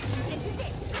 This is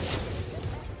it.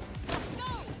 Go,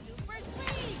 super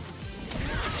speed.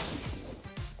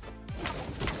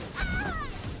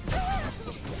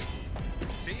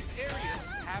 Safe areas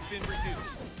have been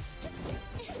reduced.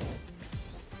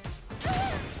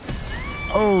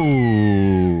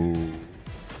 Oh.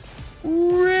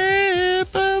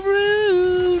 Rip-a-rooney.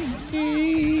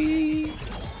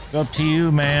 It's up to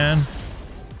you, man.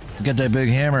 Get that big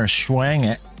hammer, swing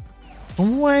it.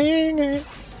 Swing it.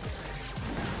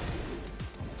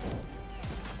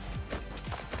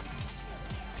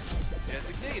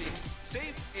 Designating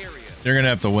safe areas. You're gonna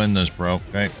have to win this, bro.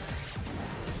 Okay.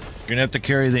 You're gonna have to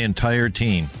carry the entire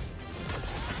team.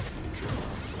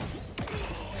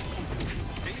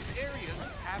 Safe areas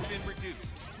have been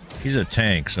reduced. He's a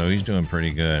tank, so he's doing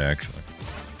pretty good, actually.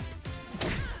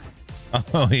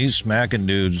 Oh, he's smacking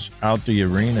dudes out the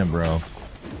arena, bro.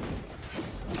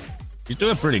 He's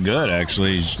doing pretty good,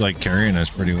 actually. He's, like, carrying us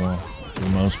pretty well, for the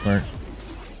most part.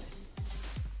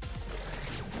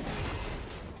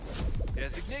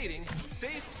 Designating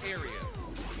safe areas.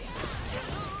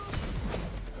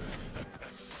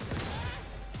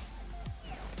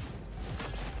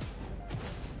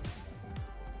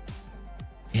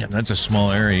 Damn, that's a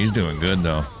small area. He's doing good,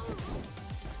 though.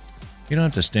 You don't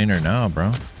have to stay there now,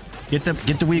 bro. Get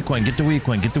the weak one. Get the weak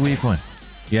one. Get the weak one.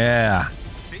 Yeah.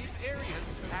 Safe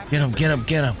areas have Get him, get him,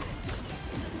 get him.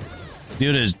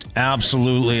 Dude is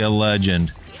absolutely a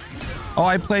legend. Oh,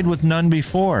 I played with none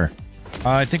before.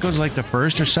 I think it was like the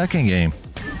first or second game.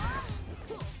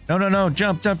 No, no, no.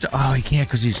 Jump, jump, jump. Oh, he can't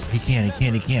because he can't.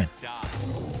 died.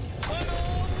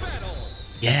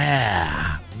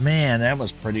 Yeah. Man, that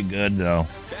was pretty good, though.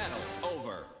 Battle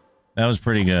over. That was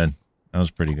pretty good. That was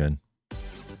pretty good.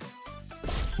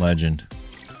 Legend.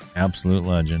 Absolute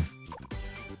legend.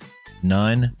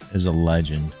 None is a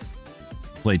legend.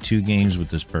 Play 2 games with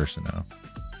this person now.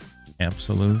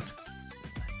 Absolute.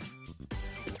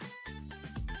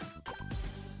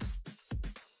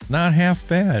 Not half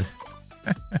bad.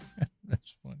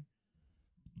 That's funny.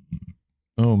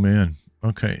 Oh man.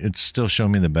 Okay, it's still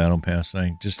showing me the battle pass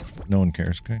thing. Just no one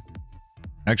cares. Okay.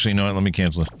 Actually, you know what? Let me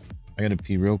cancel it. I gotta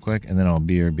pee real quick, and then I'll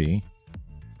BRB.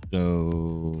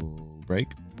 So break.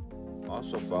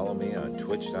 Also follow me on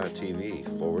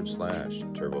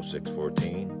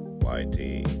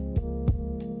twitch.tv/turbo614YT.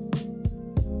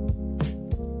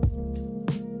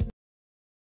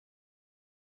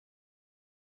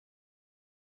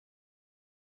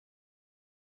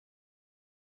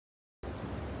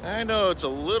 I know it's a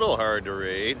little hard to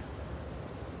read,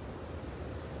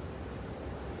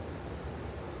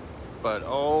 but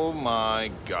oh my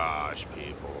gosh,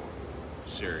 people.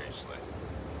 Seriously.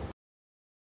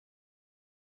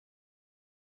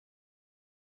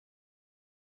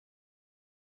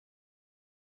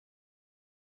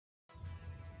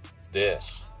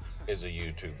 This is a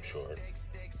YouTube short.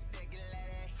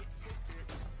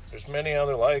 There's many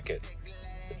other like it,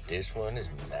 but this one is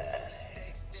mine.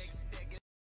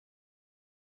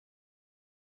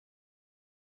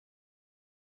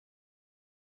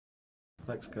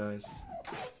 Thanks guys.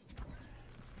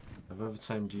 I've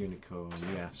overtamed Unicorn,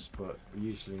 yes, but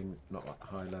usually not at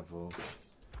high level.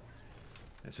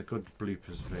 It's a good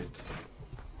bloopers vid.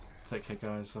 Take care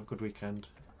guys, have a good weekend.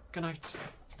 Good night.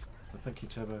 And thank you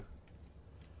Turbo.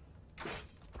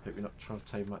 Hope you're not trying to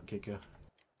tame that Giga.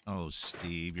 Oh,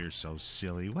 Steve, you're so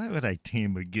silly. Why would I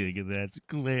tame a Giga that's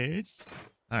glitched?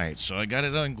 Alright, so I got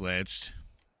it unglitched,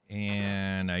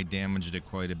 and I damaged it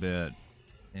quite a bit.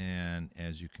 And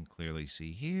as you can clearly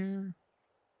see here,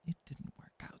 it didn't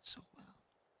work out so well.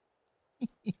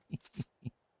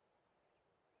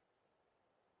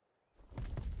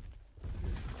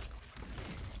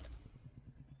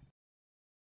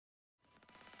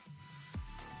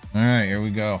 Alright, here we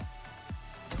go.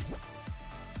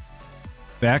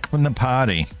 Back from the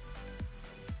potty.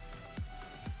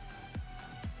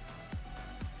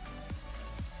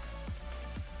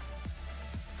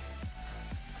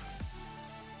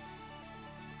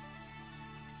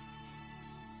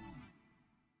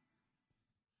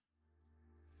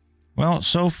 Well,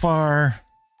 so far,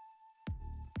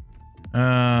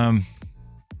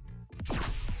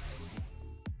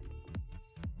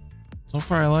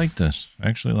 I like this. I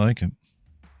actually like it.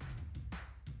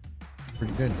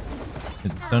 Pretty good.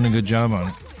 It's done a good job on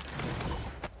it.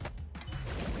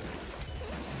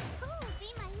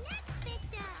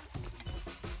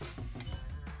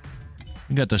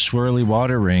 You got the swirly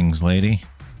water rings, lady.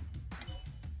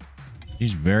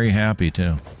 She's very happy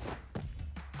too.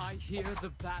 I hear the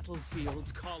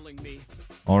battlefield calling me.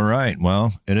 All right,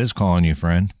 well, it is calling you,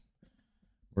 friend.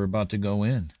 We're about to go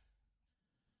in.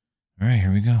 All right,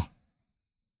 here we go.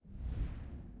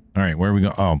 All right, where we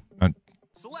go? Oh,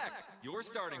 Select your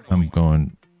starting point. I'm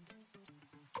going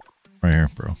right here,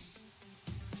 bro.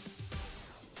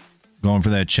 Going for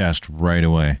that chest right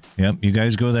away. Yep, you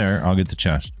guys go there. I'll get the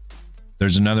chest.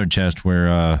 There's another chest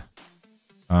where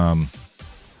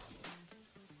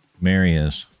Mary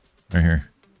is. Right here.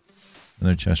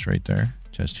 Another chest right there.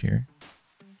 Chest here.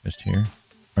 Chest here.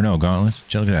 Or no, gauntlets.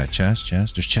 Look at that. Chest.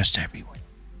 There's chests everywhere.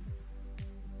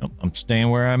 Nope, I'm staying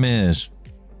where I'm is.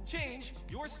 Change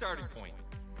your starting point.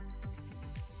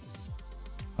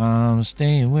 I'm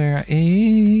staying where I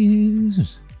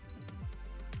is.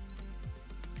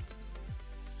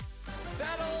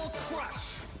 Battle crush.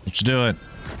 Let's do it.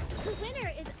 The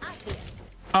winner is obvious.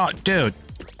 Oh, dude.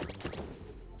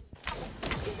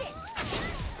 This is it.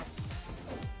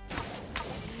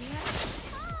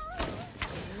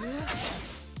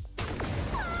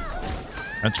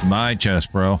 That's my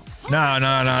chest, bro. No.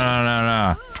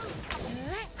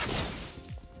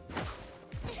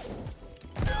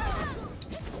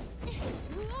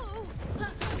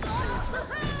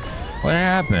 What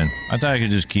happened? I thought I could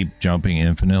just keep jumping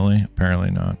infinitely. Apparently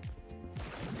not.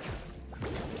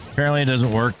 Apparently it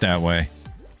doesn't work that way.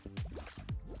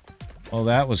 Well,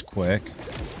 that was quick.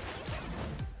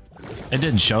 It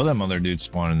didn't show them other dudes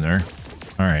spawning there.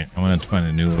 Alright, I'm gonna have to find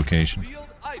a new location. Sealed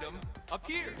item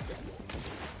appeared.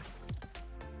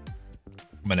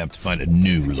 I'm gonna have to find a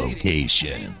new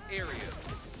location. Areas.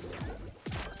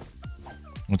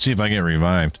 Let's see if I get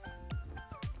revived.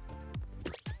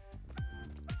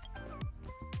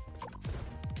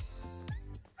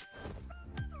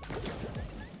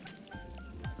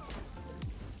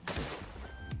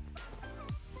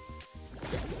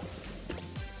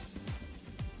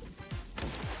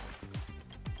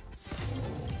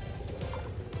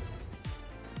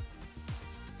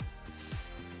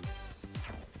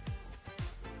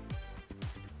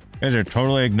 You guys are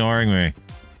totally ignoring me.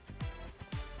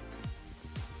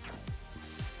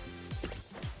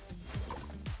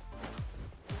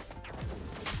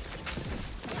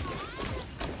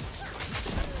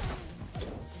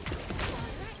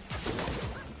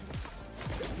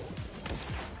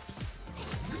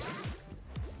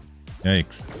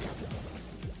 Yikes.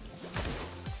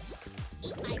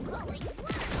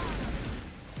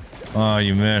 Oh,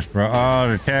 you missed, bro. Oh,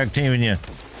 they're tag teaming you.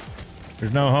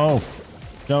 There's no hope.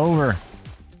 It's over.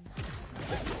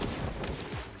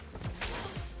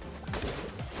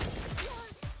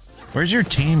 Where's your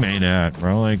teammate at,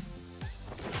 bro? Like,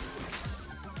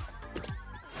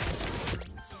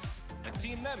 A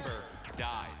team member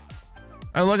died.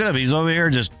 I look at him. He's over here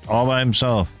just all by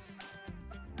himself.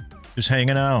 Just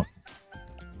hanging out.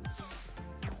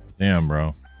 Damn,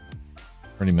 bro.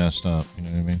 Pretty messed up. You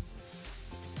know what I mean?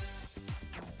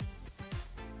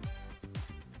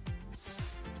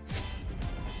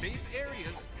 Safe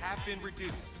areas have been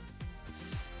reduced.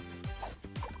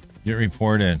 Get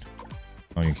reported.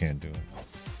 Oh, you can't do it.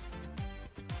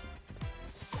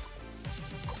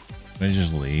 Can I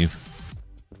just leave?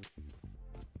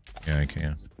 Yeah, I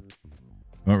can.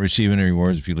 Won't receive any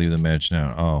rewards if you leave the match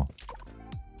now. Oh.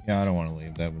 Yeah, I don't want to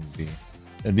leave. That would be...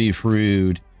 That'd be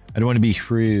rude. I don't want to be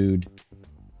rude.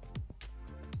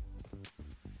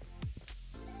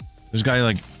 This guy,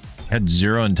 like, had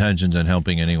zero intentions on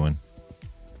helping anyone.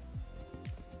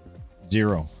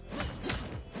 Zero.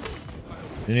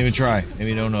 Didn't even try.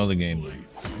 Maybe you don't know the game.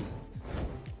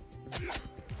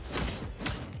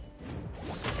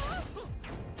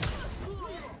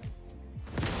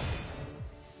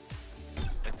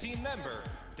 A team member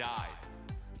died.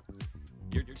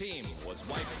 Your team was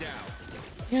wiped out.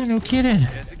 Yeah, no kidding.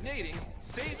 Designating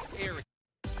safe area.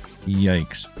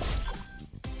 Yikes.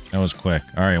 That was quick.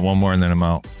 All right, one more and then I'm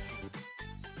out.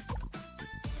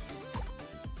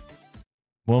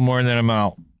 One more and then I'm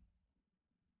out.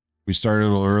 We started a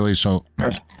little early, so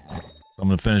I'm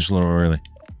going to finish a little early.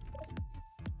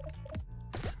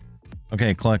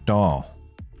 Okay, collect all.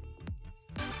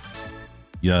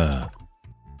 Yeah.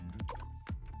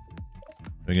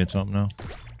 Did I get something now?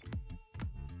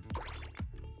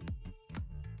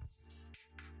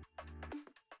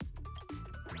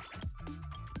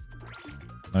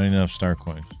 Not enough star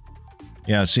coins.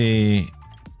 Yeah, see...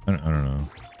 I don't know,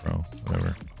 bro. Whatever.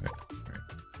 Okay. All right.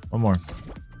 One more.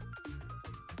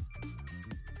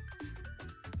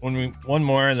 One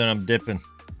more, and then I'm dipping.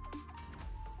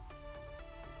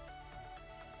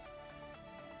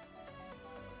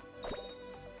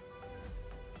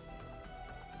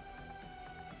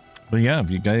 But yeah, if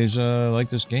you guys like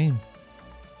this game,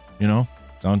 you know,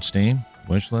 it's on Steam,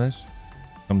 wish list.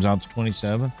 Comes out the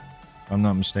 27th. If I'm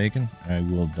not mistaken. I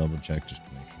will double check just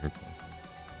to make sure.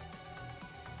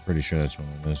 Pretty sure that's when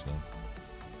it is, though.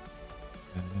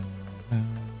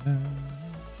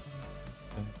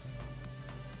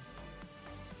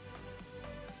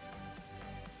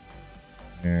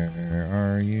 Where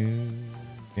are you,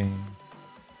 game?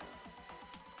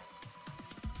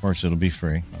 Of course, it'll be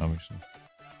free, obviously.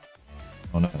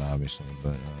 Well, not obviously,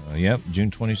 but yep,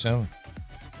 June 27th.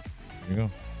 There you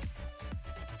go.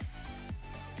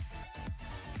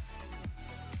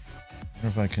 I wonder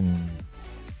if I can.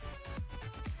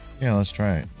 Yeah, let's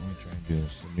try it. Let me try and do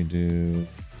this. Let me do.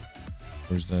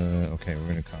 Where's the? Okay, we're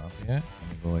gonna copy it. I'm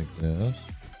gonna go like this.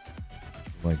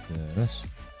 Like this.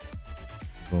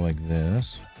 Go like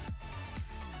this.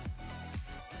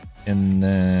 And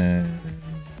then...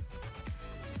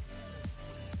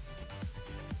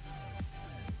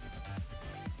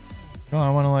 No, I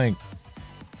want to like...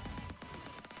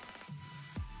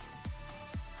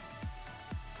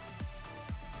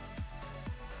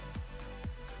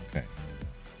 Okay.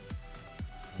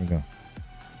 Here we go.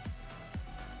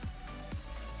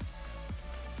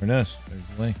 There it is. There's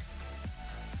the link.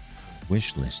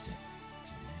 Wish listed.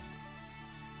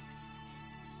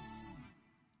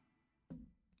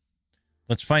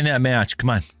 Let's find that match. Come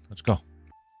on. Let's go.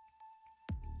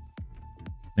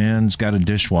 Man's got a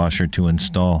dishwasher to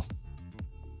install.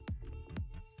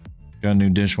 Got a new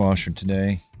dishwasher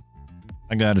today.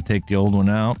 I got to take the old one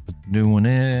out, put the new one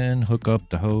in, hook up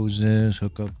the hoses,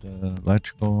 hook up the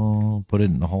electrical, put it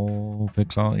in the hole,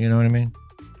 fix all, you know what I mean?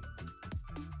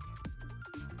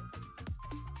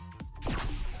 Is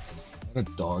that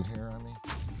a dog hair on me? I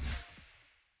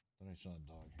saw a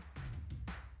dog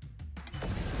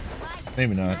hair.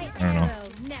 Maybe not. I don't know.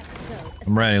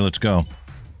 I'm ready. Let's go.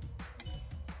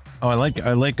 Oh, I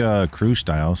like crew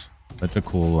styles. That's a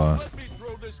cool Let me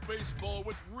throw this baseball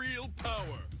with real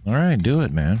power. All right, do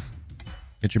it, man.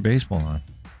 Get your baseball on.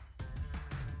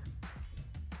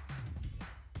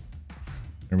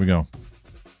 Here we go.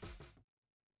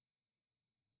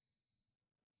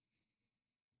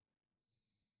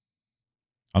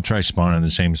 I'll try spawning in the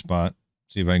same spot.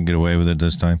 See if I can get away with it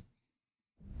this time.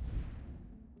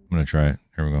 I'm gonna try it.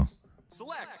 Here we go.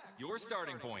 Select your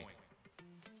starting point.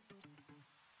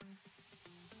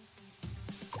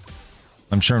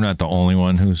 I'm sure I'm not the only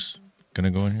one who's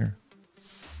gonna go in here.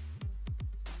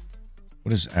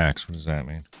 What is X? What does that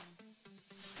mean?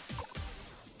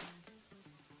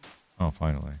 Oh,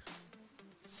 finally.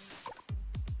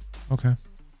 Okay.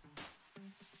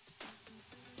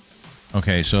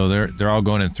 Okay, so they're all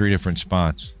going in 3 different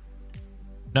spots.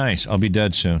 Nice. I'll be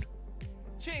dead soon.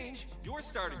 Change your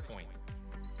starting point.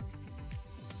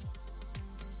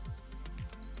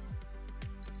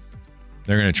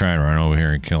 They're gonna try and run over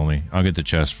here and kill me. I'll get the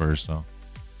chest first, though.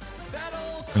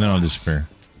 Battle. And then I'll disappear.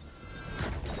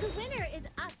 The winner is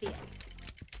obvious.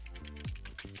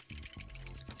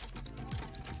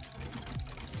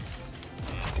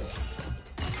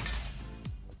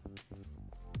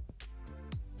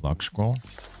 Luck scroll.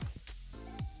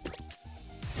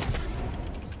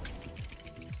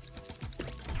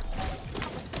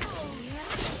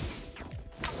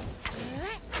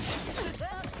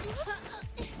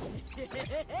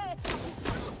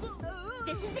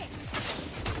 This is it.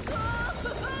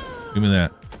 Give me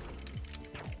that.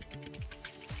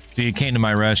 See, you came to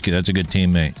my rescue. That's a good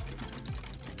teammate.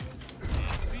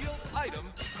 Sealed item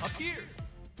appeared.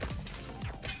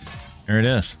 There it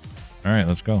is. All right,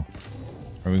 let's go.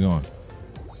 Where are we going?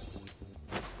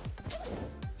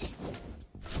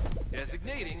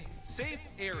 Designating safe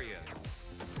areas.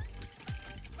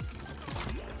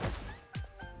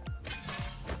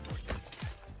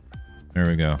 There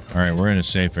we go. All right, we're in a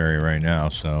safe area right now,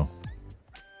 so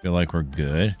feel like we're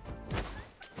good.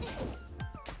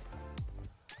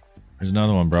 There's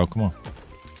another one, bro. Come on.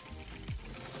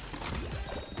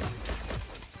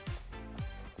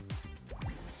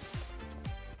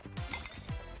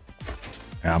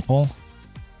 Apple?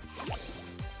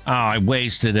 Oh, I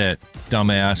wasted it,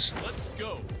 dumbass. Let's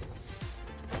go.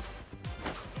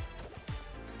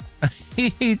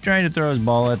 He tried to throw his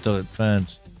ball at the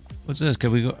fence. What's this?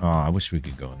 Can we go? Oh, I wish we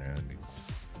could go in there. That'd be cool.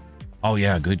 Oh,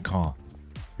 yeah, good call.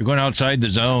 You're going outside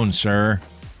the zone, sir.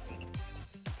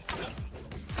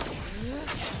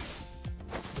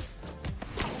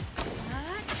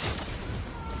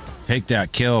 Take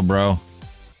that kill, bro.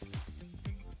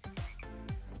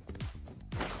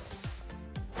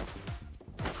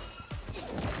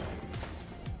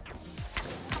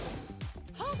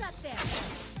 Hold up there.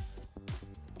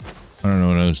 I don't know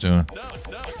what I was doing. Now,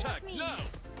 attack, now.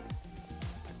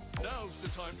 Now's the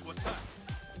time to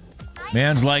attack.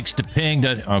 Mans likes to ping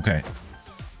the... Okay.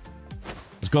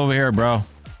 Let's go over here, bro.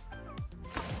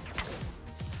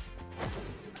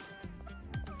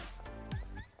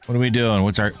 What are we doing?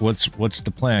 What's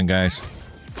the plan, guys?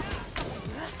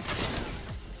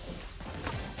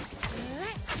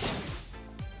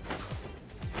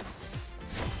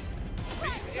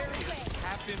 Safe areas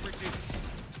have been reduced.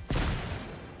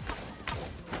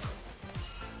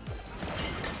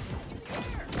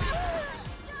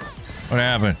 What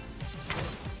happened?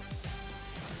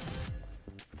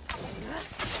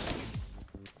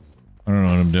 I don't know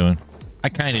what I'm doing. I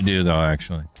kind of do, though,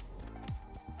 actually.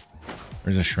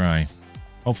 There's a shrine.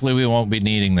 Hopefully we won't be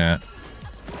needing that.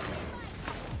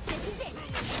 This is it.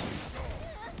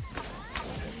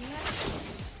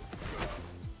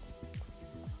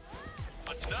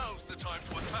 But now's the time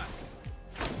to attack.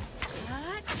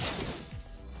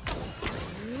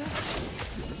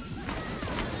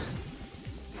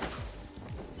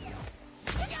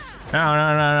 No.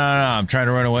 I'm trying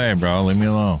to run away, bro. Leave me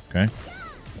alone, okay?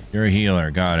 You're a healer.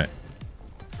 Got it.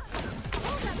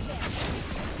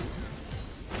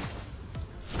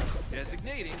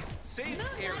 Designating safe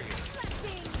areas.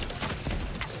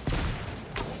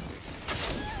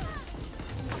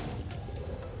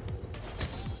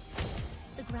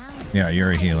 The ground. Yeah,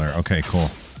 you're a healer. Okay, cool.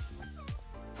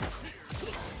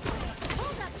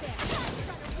 Hold up there.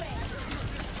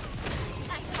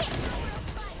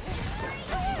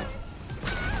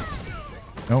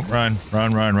 Nope, run.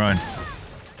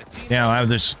 Yeah, I'll have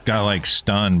this guy, like,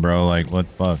 stunned, bro. Like, what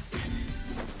the fuck?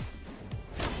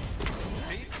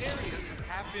 Safe areas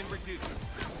have been reduced.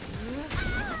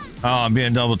 Oh, I'm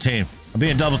being double teamed.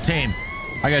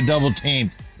 I got double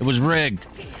teamed. It was rigged.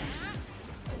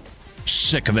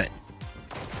 Sick of it.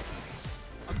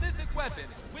 A mythic weapon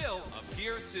will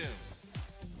appear soon.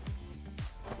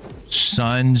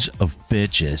 Sons of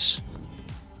bitches.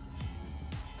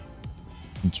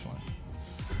 It's fine.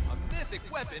 A mythic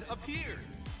weapon appeared.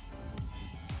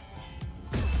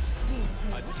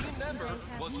 A team member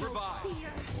was revived.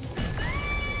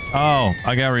 Oh,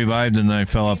 I got revived and then I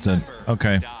fell off the... Member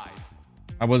Okay. died.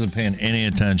 I wasn't paying any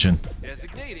attention.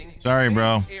 Designating Sorry, safe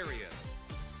bro. areas.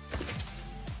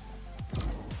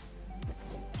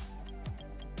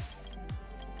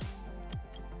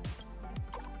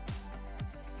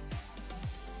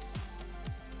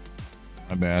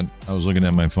 My bad. I was looking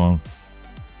at my phone.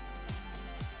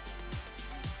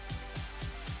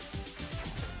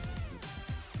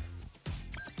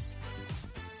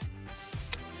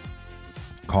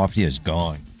 Coffee is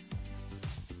gone.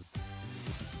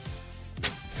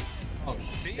 Oh,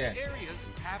 safe areas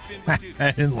have been reduced.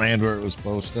 I didn't land where it was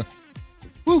supposed to.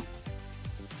 Woo!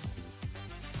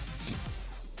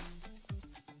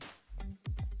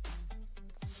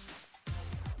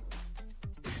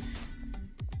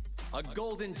 A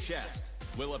golden chest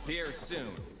will appear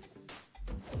soon.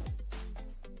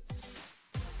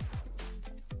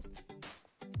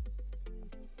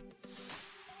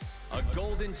 A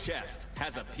golden chest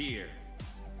has appeared.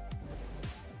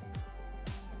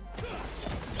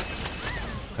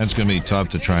 That's gonna be tough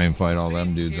to try and fight all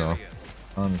them dudes off.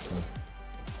 Honestly.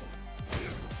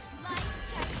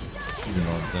 Even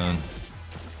though I'm done.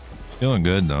 Feeling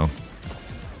good though.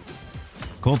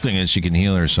 Cool thing is she can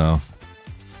heal herself.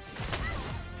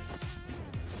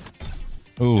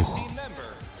 Ooh. Team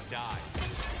member died.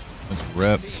 That's a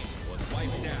rip. Team was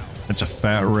wiped out. That's a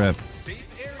fat rip. Safe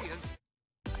areas.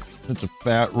 That's a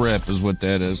fat rip is what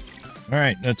that is.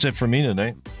 Alright, that's it for me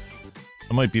today.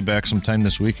 I might be back sometime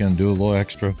this weekend, do a little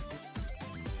extra.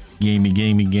 Gamey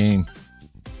game.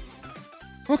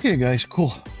 Okay guys,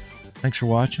 cool. Thanks for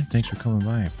watching. Thanks for coming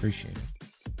by. I appreciate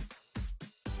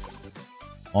it.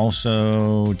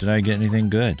 Also, did I get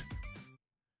anything good?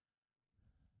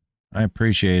 I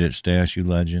appreciate it, Stash, you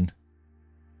legend.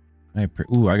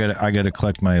 Ooh, I gotta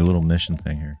collect my little mission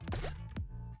thing here.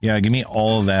 Yeah, give me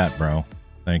all of that, bro.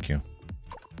 Thank you.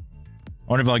 I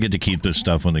wonder if I'll get to keep this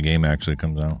stuff when the game actually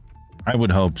comes out. I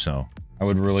would hope so. I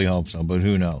would really hope so, but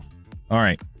who knows? All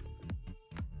right.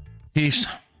 Peace,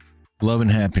 love, and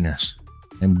happiness.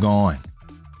 I'm gone.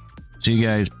 See you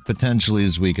guys potentially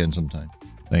this weekend sometime.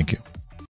 Thank you.